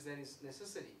 emphasis than is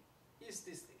necessary, is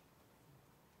this thing.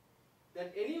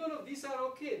 That any one of these are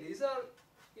okay. These are,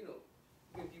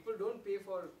 when people don't pay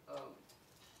for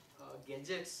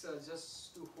gadgets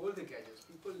just to hold the gadgets.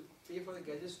 People pay for the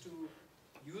gadgets to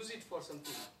use it for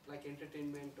something like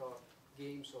entertainment or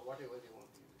games or whatever they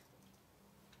want to use it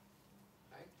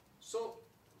for. Right? So,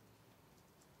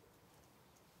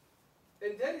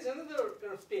 and there is another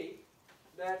kind of take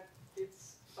that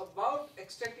it's about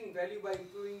extracting value by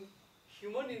improving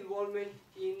human involvement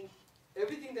in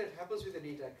everything that happens with the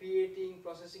data, creating,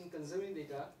 processing, consuming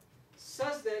data,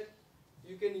 such that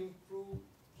you can improve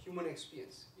human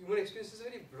experience. Human experience is a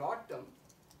very broad term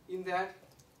in that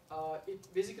it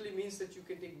basically means that you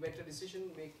can take better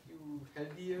decisions, make you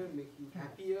healthier, make you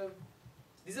happier.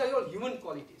 These are all human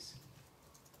qualities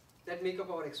that make up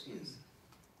our experience.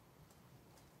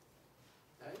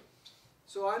 Right?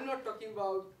 So I'm not talking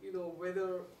about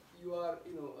whether you are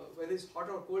whether it's hot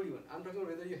or cold even. I'm talking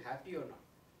about whether you're happy or not.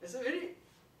 It's a very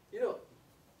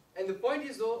and the point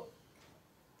is though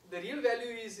the real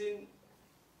value is in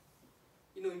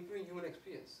improving human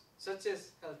experience, such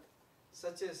as health,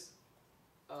 such as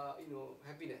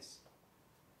happiness.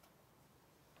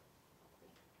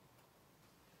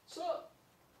 So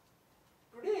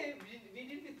today we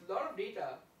deal with a lot of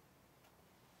data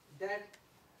that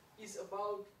is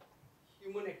about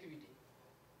human activity.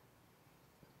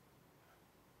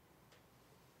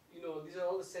 These are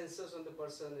all the sensors on the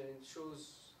person, and it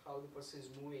shows how the person is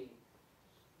moving.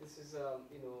 This is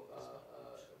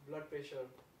blood pressure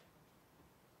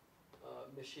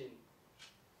machine.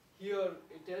 Here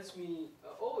it tells me,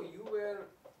 oh, you were,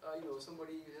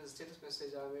 somebody has a status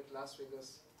message, I'm at Las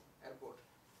Vegas airport.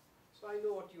 So I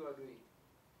know what you are doing.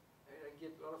 Right? I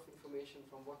get a lot of information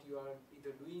from what you are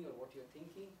either doing or what you are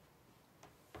thinking.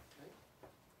 Right?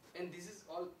 And this is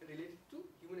all related to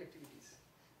human activities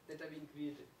that are being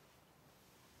created.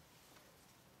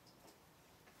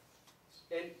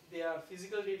 And they are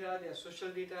physical data, they are social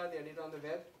data, they are data on the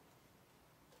web.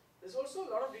 There's also a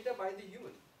lot of data by the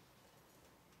human.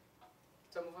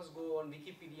 Some of us go on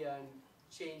Wikipedia and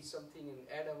change something and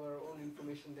add our own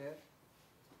information there.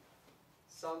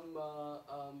 Some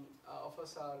of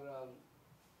us are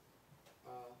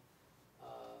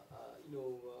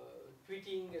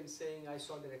tweeting and saying, I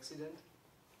saw that accident.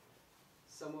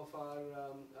 Some of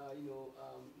are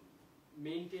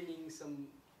maintaining some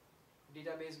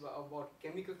database about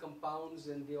chemical compounds,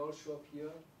 and they all show up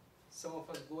here. Some of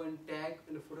us go and tag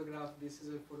in a photograph. This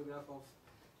is a photograph of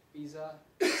Pisa,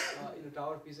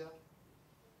 Tower Pisa.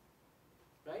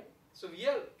 Right? So we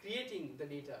are creating the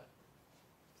data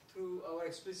through our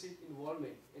explicit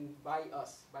involvement and by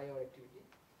us, by our activity.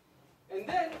 And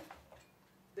then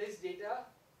there is data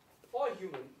for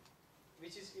human,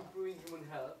 which is improving human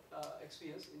health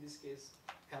experience, in this case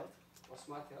health or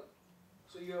smart health.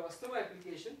 So you have asthma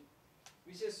application,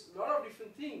 which has a lot of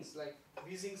different things like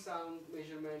wheezing sound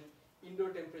measurement, indoor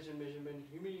temperature measurement,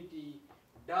 humidity,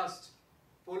 dust,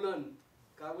 pollen,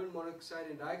 carbon monoxide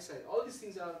and dioxide. All these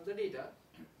things are the data.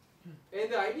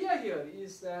 And the idea here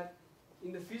is that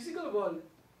in the physical world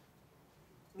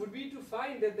would be to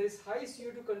find that there is high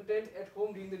CO2 content at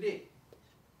home during the day.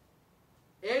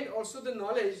 And also the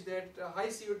knowledge that high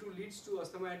CO2 leads to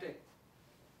asthma attack.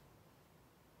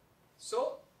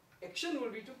 So action will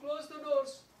be to close the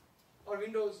doors or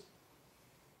windows.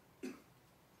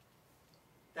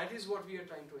 That is what we are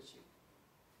trying to achieve.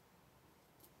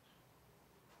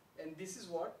 And this is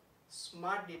what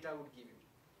smart data would give you.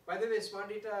 By the way, smart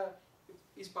data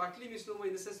is partly misnomer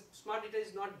in the sense smart data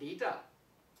is not data.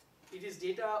 It is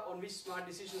data on which smart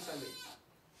decisions are made.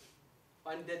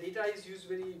 And the data is used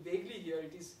very vaguely here.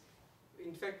 It is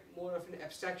in fact more of an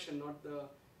abstraction, not the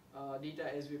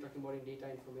data as we are talking about in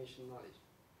data, information, knowledge.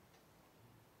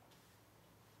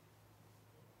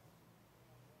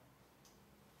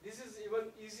 This is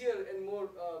even easier and more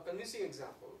convincing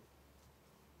example.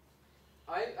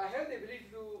 I have the ability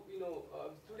to,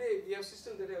 today we have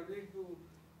systems that have the ability to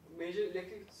measure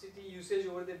electricity usage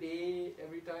over the day,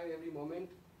 every time, every moment.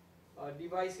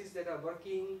 Devices that are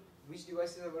working, which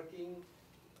devices are working,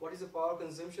 what is the power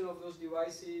consumption of those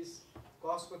devices,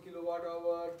 cost per kilowatt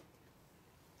hour,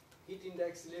 heat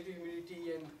index, relative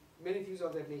humidity, and many things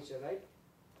of that nature, right?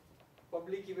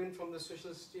 Public event from the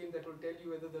social stream that will tell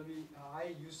you whether there will be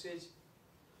high usage,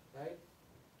 right?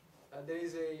 There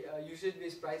is a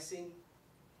usage-based pricing.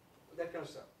 that kind of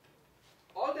stuff.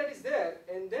 All that is there,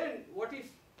 and then what if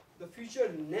the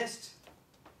future Nest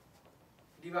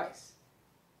device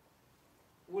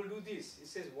will do this? It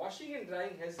says washing and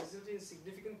drying has resulted in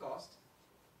significant cost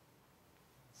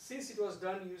since it was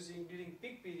done using during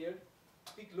peak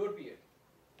load period.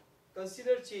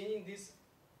 Consider changing this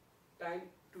time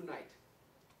to night.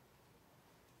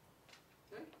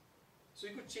 Right? So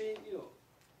you could change, you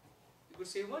could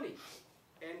save money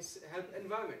and help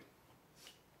environment.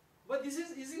 But this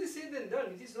is easily said than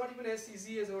done. It is not even as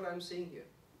easy as what I am saying here.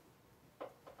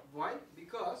 Why?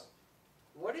 Because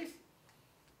what if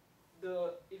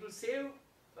it will save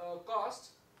cost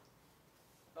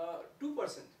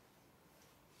 2%?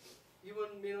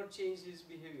 Human may not change his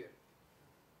behavior.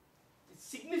 It's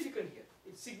significant here.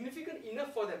 It's significant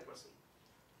enough for that person.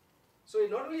 So it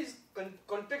not only is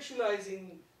contextualized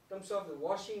in terms of the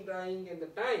washing, drying, and the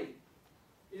time.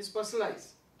 It is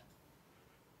personalized.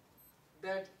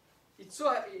 That it's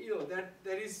so that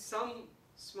there is some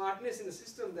smartness in the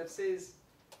system that says,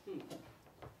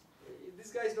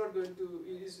 this guy is not going to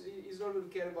is not going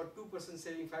to care about 2%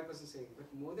 saving, 5% saving, but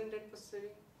more than 10% saving,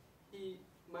 he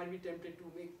might be tempted to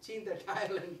change the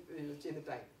tile and change the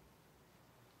time.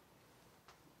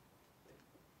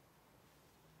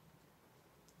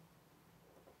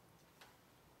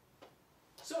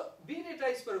 So big data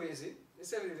is pervasive,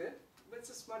 it's everywhere, but it's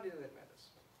a smart data that matters.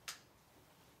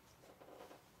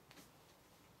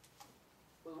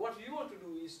 Well, what we want to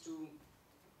do is to,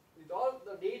 with all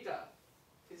the data,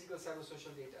 physical,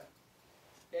 psychosocial data,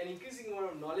 and increasing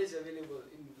amount of knowledge available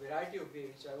in a variety of ways,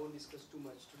 which I won't discuss too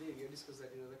much today, we will discuss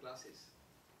that in other classes.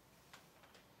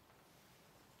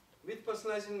 With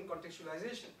personalization and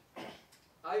contextualization,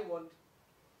 I want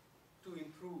to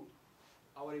improve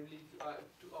our ability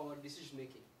to our decision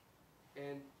making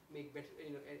and make better,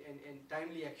 and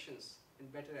timely actions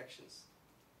and better actions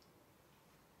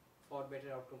for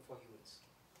better outcome for humans.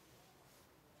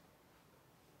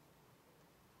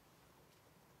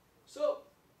 So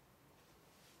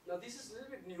now this is a little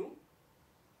bit new.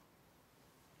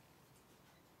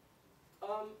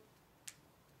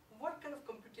 What kind of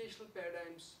computational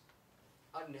paradigms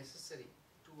are necessary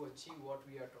to achieve what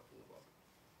we are talking about?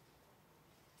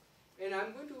 And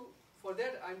I'm going to, for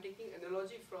that I'm taking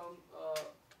analogy from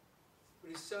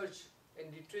research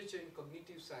and literature in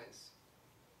cognitive science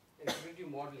and cognitive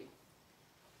modeling.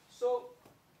 So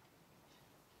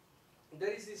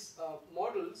there is this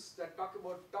models that talk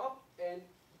about top and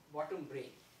bottom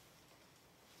brain.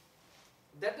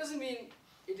 That doesn't mean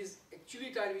it is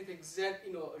actually tied with exact,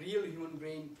 real human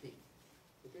brain thing.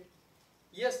 Okay?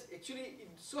 Yes, actually it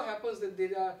so happens that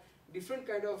there are different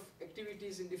kind of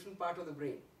activities in different part of the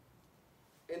brain.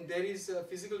 And there is a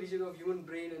physical region of human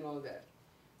brain and all that.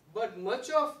 But much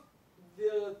of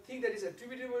the thing that is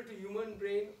attributable to human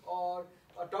brain or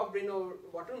a top brain or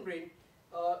bottom brain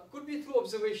could be through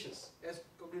observations, as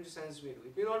cognitive science may do.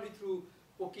 It may not be through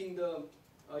poking the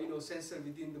sensor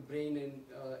within the brain and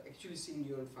actually seeing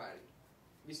neuron firing.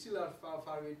 We still are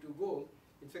far way to go.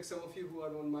 In fact, some of you who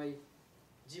are on my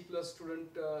G+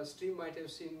 student stream might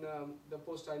have seen the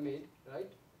post I made,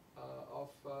 right?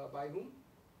 By whom?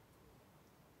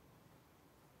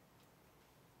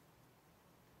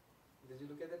 Did you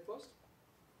look at that post?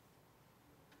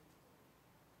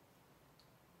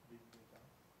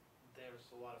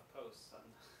 There's a lot of posts on.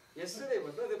 Yesterday,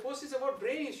 but no, the post is about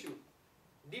brain issue,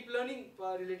 deep learning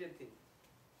related thing.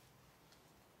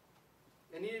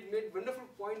 And he made wonderful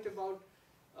point about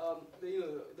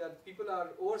that people are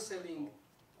overselling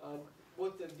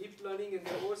both the deep learning and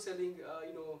they're overselling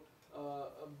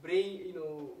brain,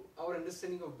 our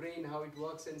understanding of brain, how it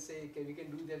works, and say, okay, we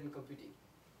can do that in computing.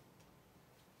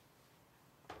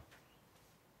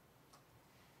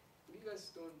 You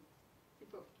guys don't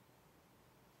keep up.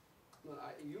 No,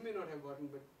 you may not have gotten,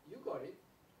 but you got it.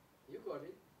 You got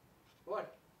it.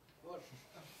 What? What?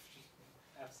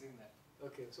 I've seen that.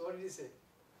 Okay, so what did he say?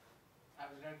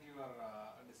 I've read your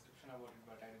description about it,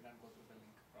 but I did not go through the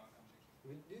link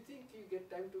completely. Do you think you get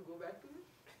time to go back to it?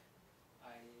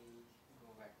 I'll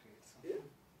go back to it. So. Yeah?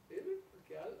 Really?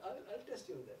 Okay, I'll test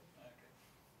you on that. Okay.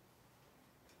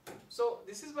 So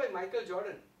this is by Michael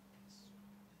Jordan.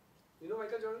 You know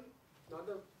Michael Jordan? Not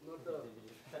the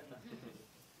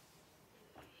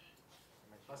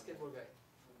basketball guy.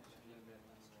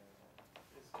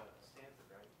 It's Stanford,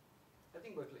 right? I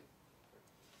think Berkeley.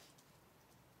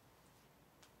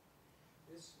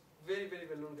 This very, very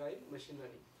well-known guy in machine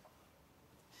learning.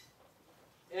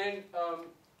 And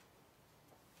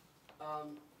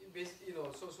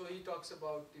so he talks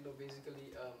about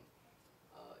basically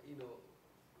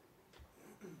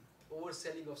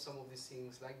overselling of some of these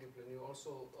things like deep learning.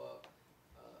 Also,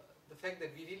 the fact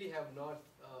that we really have not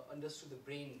understood the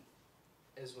brain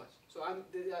as much. So I'm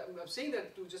saying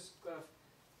that to just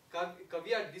kind of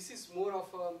caveat, this is more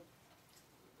of a,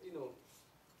 you know,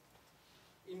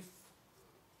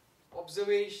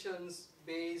 observations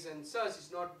based and such.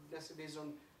 It's not necessarily based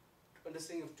on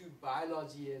understanding of tube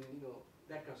biology and, you know,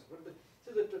 that kind of stuff. But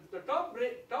so the top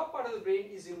part of the brain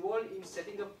is involved in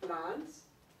setting up plans,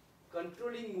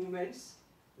 controlling movements,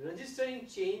 registering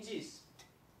changes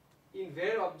in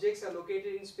where objects are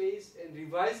located in space, and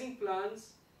revising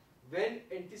plans when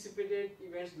anticipated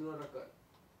events do not occur.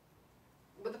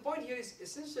 But the point here is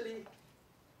essentially,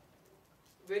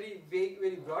 very vague,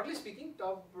 very broadly speaking,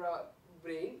 top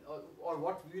brain, or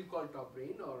what we will call top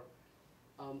brain, or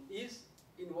is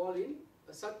involved in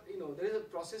there is a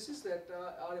processes that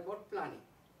are about planning.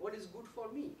 What is good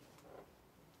for me?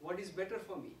 What is better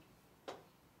for me?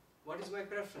 What is my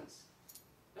preference?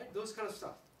 Right? Those kind of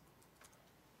stuff.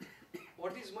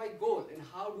 What is my goal and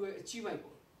how do I achieve my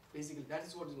goal? Basically, that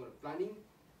is what is about planning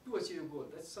to achieve a goal.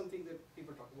 That's something that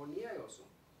people talk about in AI also.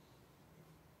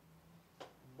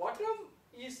 Bottom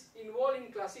is involved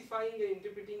in classifying and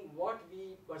interpreting what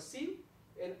we perceive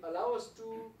and allow us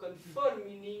to confer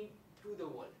meaning to the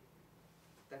world.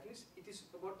 That means it is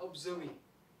about observing.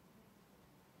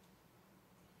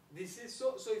 This is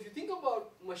so if you think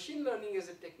about machine learning as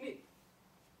a technique,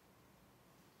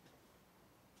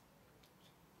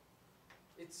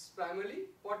 it's primarily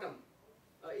bottom.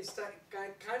 It's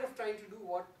kind of trying to do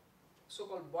what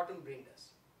so-called bottom brain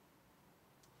does.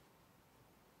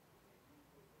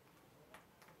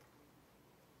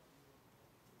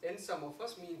 And some of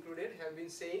us, me included, have been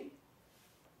saying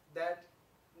that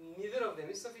neither of them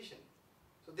is sufficient.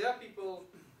 So there are people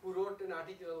who wrote an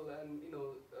article, and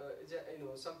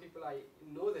some people I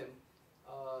know them.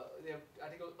 Their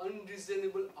article,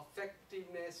 "Unreasonable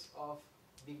Effectiveness of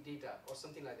Big Data" or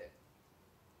something like that.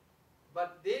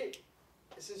 But they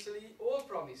essentially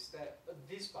overpromise that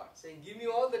this part, saying, "Give me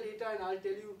all the data, and I'll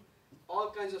tell you all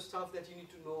kinds of stuff that you need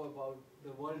to know about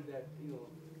the world that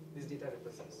this data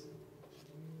represents."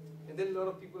 And then a lot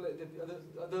of people,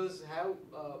 others have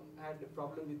had a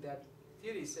problem with that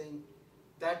theory, saying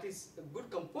that is a good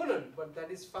component, but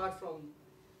that is far from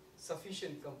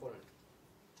sufficient component.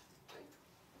 Right?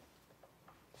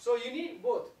 So you need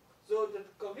both. So the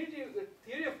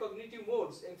theory of cognitive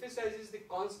modes emphasizes the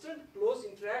constant close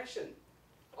interaction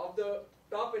of the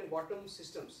top and bottom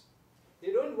systems.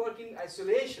 They don't work in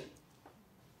isolation.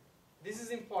 This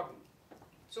is important.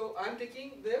 So I'm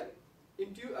taking the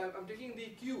cue, I'm taking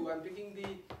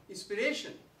the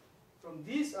inspiration from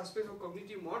these aspects of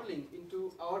cognitive modeling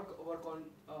into our work on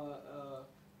our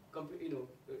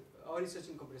research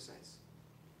in computer science.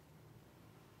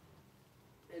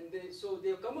 And they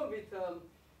have come up with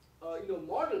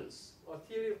models or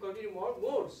theory of cognitive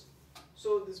modes.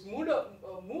 So this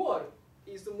mover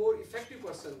is the more effective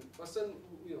person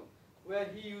where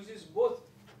he uses both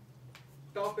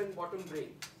top and bottom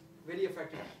brain very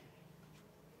effectively.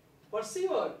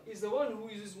 Perceiver is the one who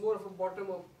uses more of a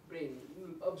bottom of brain,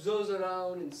 observes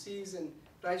around and sees and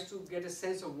tries to get a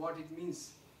sense of what it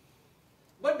means,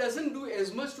 but doesn't do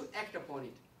as much to act upon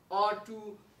it or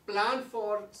to plan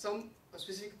for some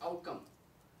specific outcome.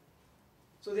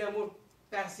 So they are more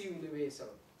passive in the way, sort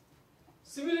of.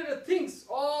 Simulator thinks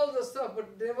all the stuff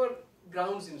but never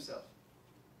grounds himself.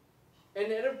 An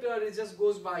adapter, it just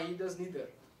goes by, he does neither.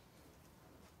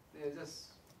 They're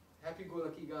just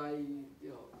happy-go-lucky guy,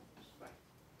 fine.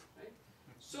 Right?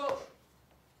 So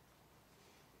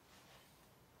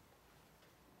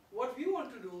what we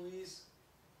want to do is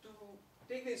to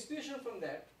take the inspiration from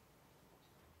that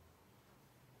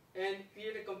and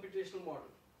create a computational model.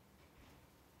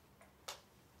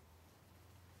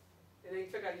 And in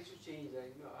fact, I need to change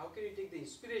that. How can you take the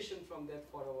inspiration from that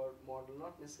for our model?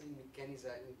 Not necessarily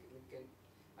mechanism.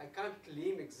 I can't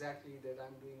claim exactly that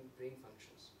I'm doing brain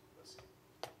functions per se.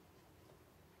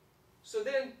 So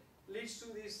then leads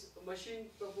to this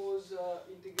machine proposed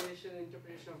integration and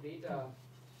interpretation of data.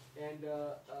 And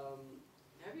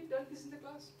have you done this in the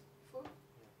class before?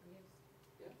 Yes.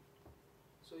 Yeah.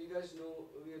 So you guys know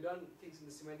we have done things in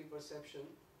the semantic perception,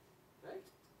 right?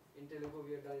 In Telugu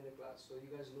we have done in the class. So you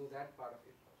guys know that part of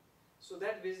it. So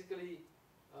that basically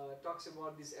talks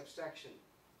about this abstraction.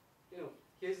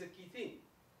 Here's the key thing,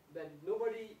 that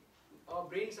our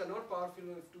brains are not powerful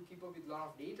enough to keep up with a lot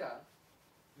of data.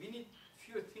 We need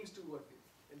fewer things to work with,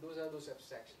 and those are those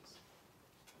abstractions,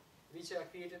 which are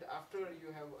created after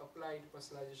you have applied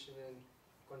personalization and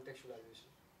contextualization.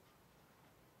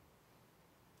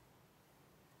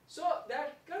 So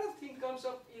that kind of thing comes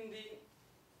up in the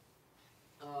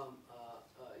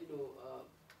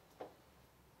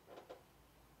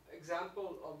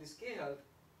example of this K-health,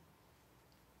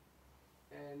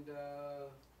 and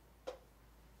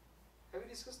have you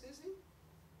discussed this in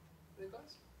the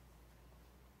class?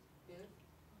 Yeah.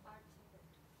 Parts of it.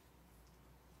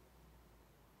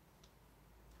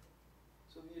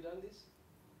 So have you done this?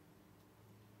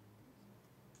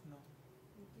 No.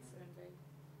 Different, right?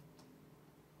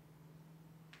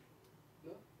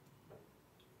 No?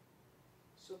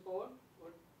 So Pawan,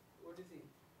 what do you think?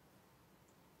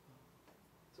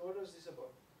 So what was this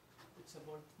about? It's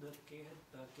about the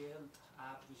K-Health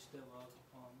app which they work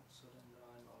on, Surendra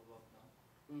and all work now.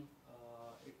 Mm.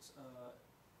 It's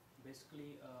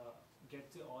basically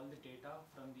gets all the data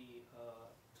from the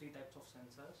 3 types of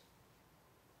sensors: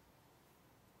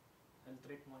 health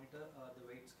rate monitor, the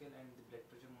weight scale, and the blood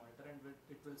pressure monitor, and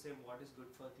it will say what is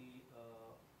good for the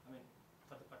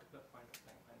for the particular point of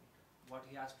time and what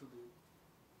he has to do.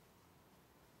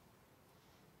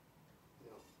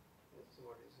 No. That's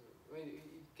what is. I mean,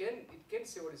 it can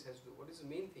say what it has to do. What is the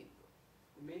main thing?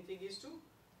 The main thing is to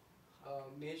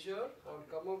measure or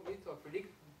come up with or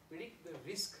predict the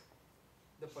risk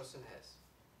the person has.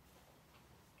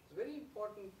 It's very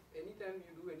important. Anytime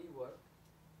you do any work,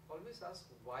 always ask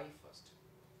why first.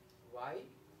 Why,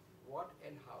 what,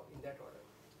 and how in that order.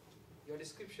 Your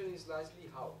description is largely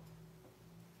how.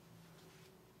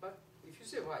 But if you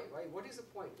say why, what is the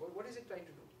point? What is it trying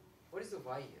to do? What is the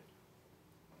why here?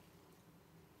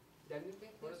 Daniel,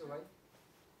 what is the why?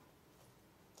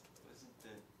 Wasn't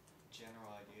the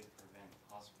general idea to prevent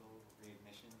hospital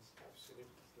readmissions? Absolutely.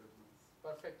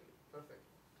 Perfectly, perfect.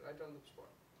 Right on the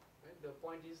spot. Right? The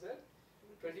point is that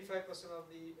 25% of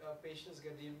the patients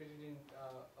get readmitted in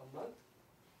a month,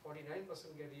 49%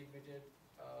 get readmitted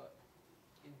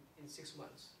in 6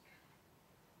 months.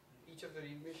 Each of the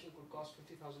readmission could cost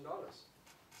 $50,000,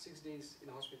 6 days in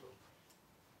hospital.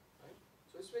 Right?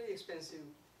 So it's very expensive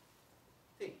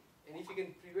thing. And if you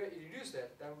can reduce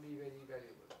that, that would be very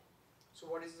valuable. So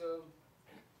what is the,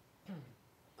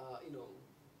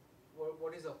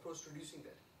 what is the approach to reducing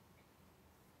that?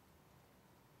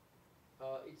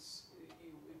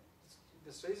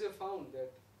 The studies have found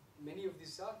that many of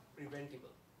these are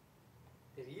preventable.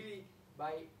 They really,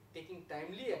 by taking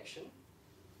timely action,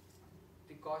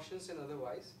 precautions and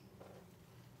otherwise,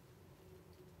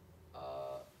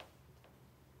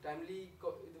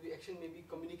 the action may be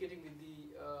communicating with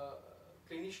the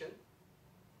clinician.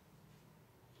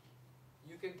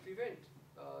 You can prevent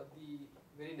the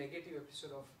very negative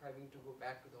episode of having to go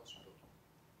back to the hospital.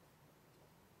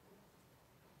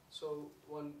 So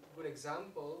one good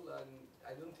example, and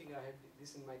I don't think I had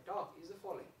this in my talk, is the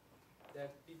following: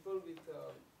 that people with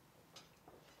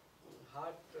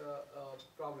heart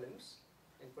problems,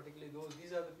 and particularly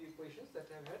these are the patients that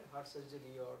have had heart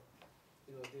surgery, or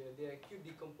they are acute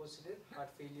decompensated heart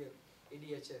failure.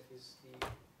 ADHF is the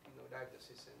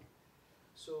diagnosis, and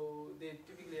so they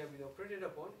typically have been operated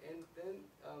upon. And then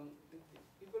the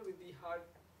people with the heart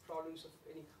problems of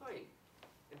any kind,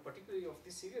 and particularly of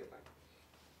this severe kind,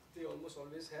 they almost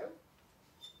always have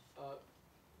a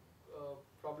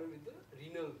problem with the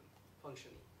renal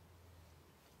functioning.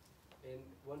 And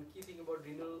one key thing about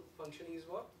renal functioning is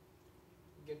what?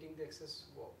 Getting the excess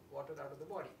water out of the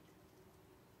body.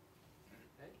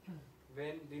 Right?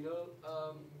 When renal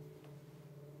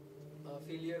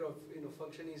failure of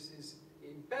function is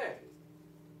impaired,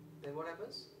 then what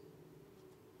happens?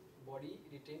 Body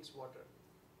retains water.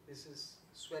 This is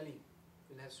swelling.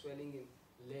 You'll have swelling in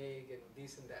leg and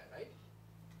this and that, right?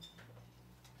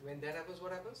 When that happens,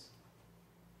 what happens?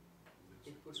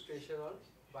 It puts pressure on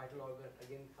vital organ,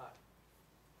 again heart.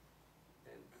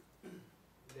 And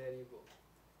there you go,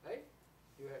 right?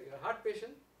 You're a heart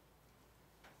patient.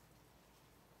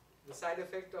 The side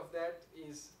effect of that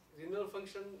is renal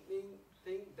functioning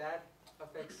thing that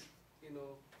affects,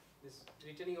 this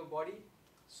retaining of body.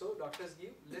 So doctors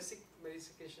give less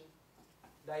medication,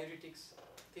 diuretics,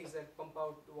 things that pump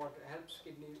out the water, helps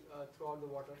kidney throw out the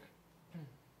water.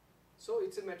 So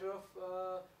it's a matter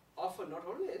of often, not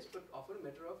always, but often a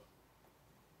matter of,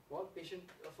 well, patient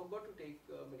forgot to take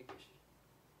medication,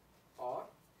 or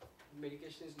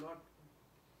medication is not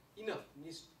enough,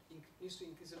 needs to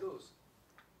increase the dose.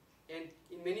 And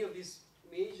in many of these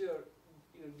major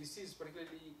disease,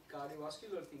 particularly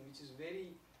cardiovascular thing, which is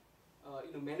very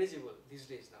manageable these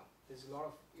days now. There's a lot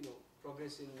of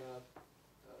progress in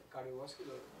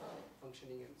cardiovascular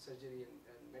functioning and surgery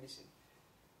and medicine,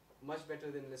 much better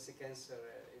than, let's say, cancer.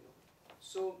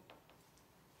 So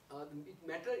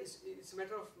it's a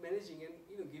matter of managing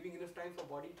and giving enough time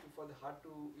for the heart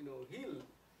to heal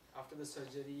after the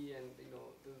surgery, and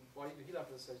the body to heal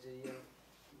after the surgery, and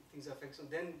things affect. So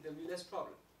then there'll be less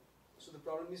problem. So the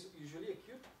problem is usually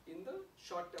acute in the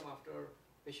short term after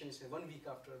patient is sent, 1 week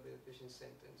after the patient is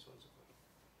sent, and so on and so forth.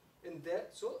 And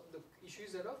that, so the issue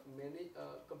is that of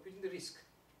computing the risk.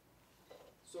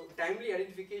 So timely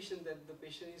identification that the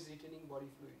patient is retaining body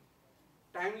fluid.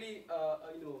 Timely,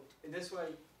 and that's why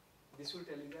this will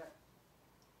tell you that.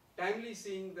 Timely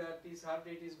seeing that his heart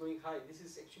rate is going high, this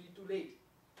is actually too late.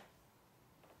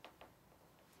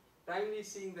 Timely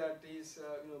seeing that his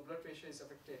blood pressure is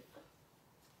affected,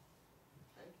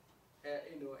 right?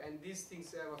 And these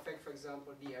things have effect. For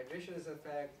example, dehydration is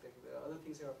effect. Other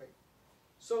things have effect.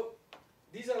 So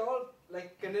these are all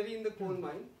like canary in the coal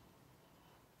mine,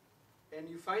 and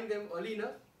you find them early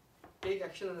enough, take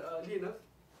action early enough,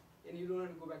 and you don't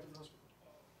have to go back to the hospital.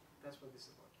 That's what this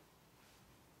is about.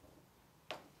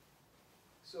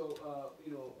 So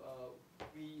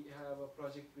we have a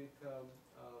project with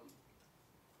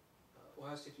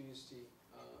Ohio State University,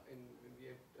 and we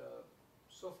have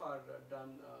so far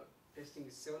done testing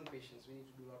with 7 patients. We need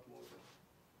to do a lot more of them.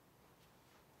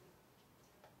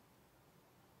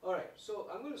 All right, so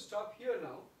I'm going to stop here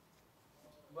now,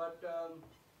 but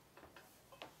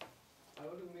I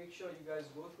want to make sure you guys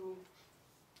go through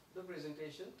the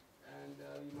presentation, and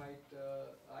you might,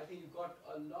 I think you got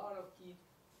a lot of key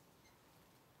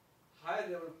higher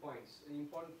level points,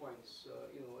 important points,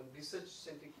 and research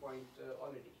centric point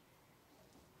already.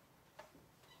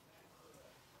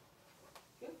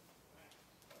 Okay.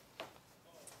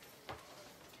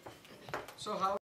 So how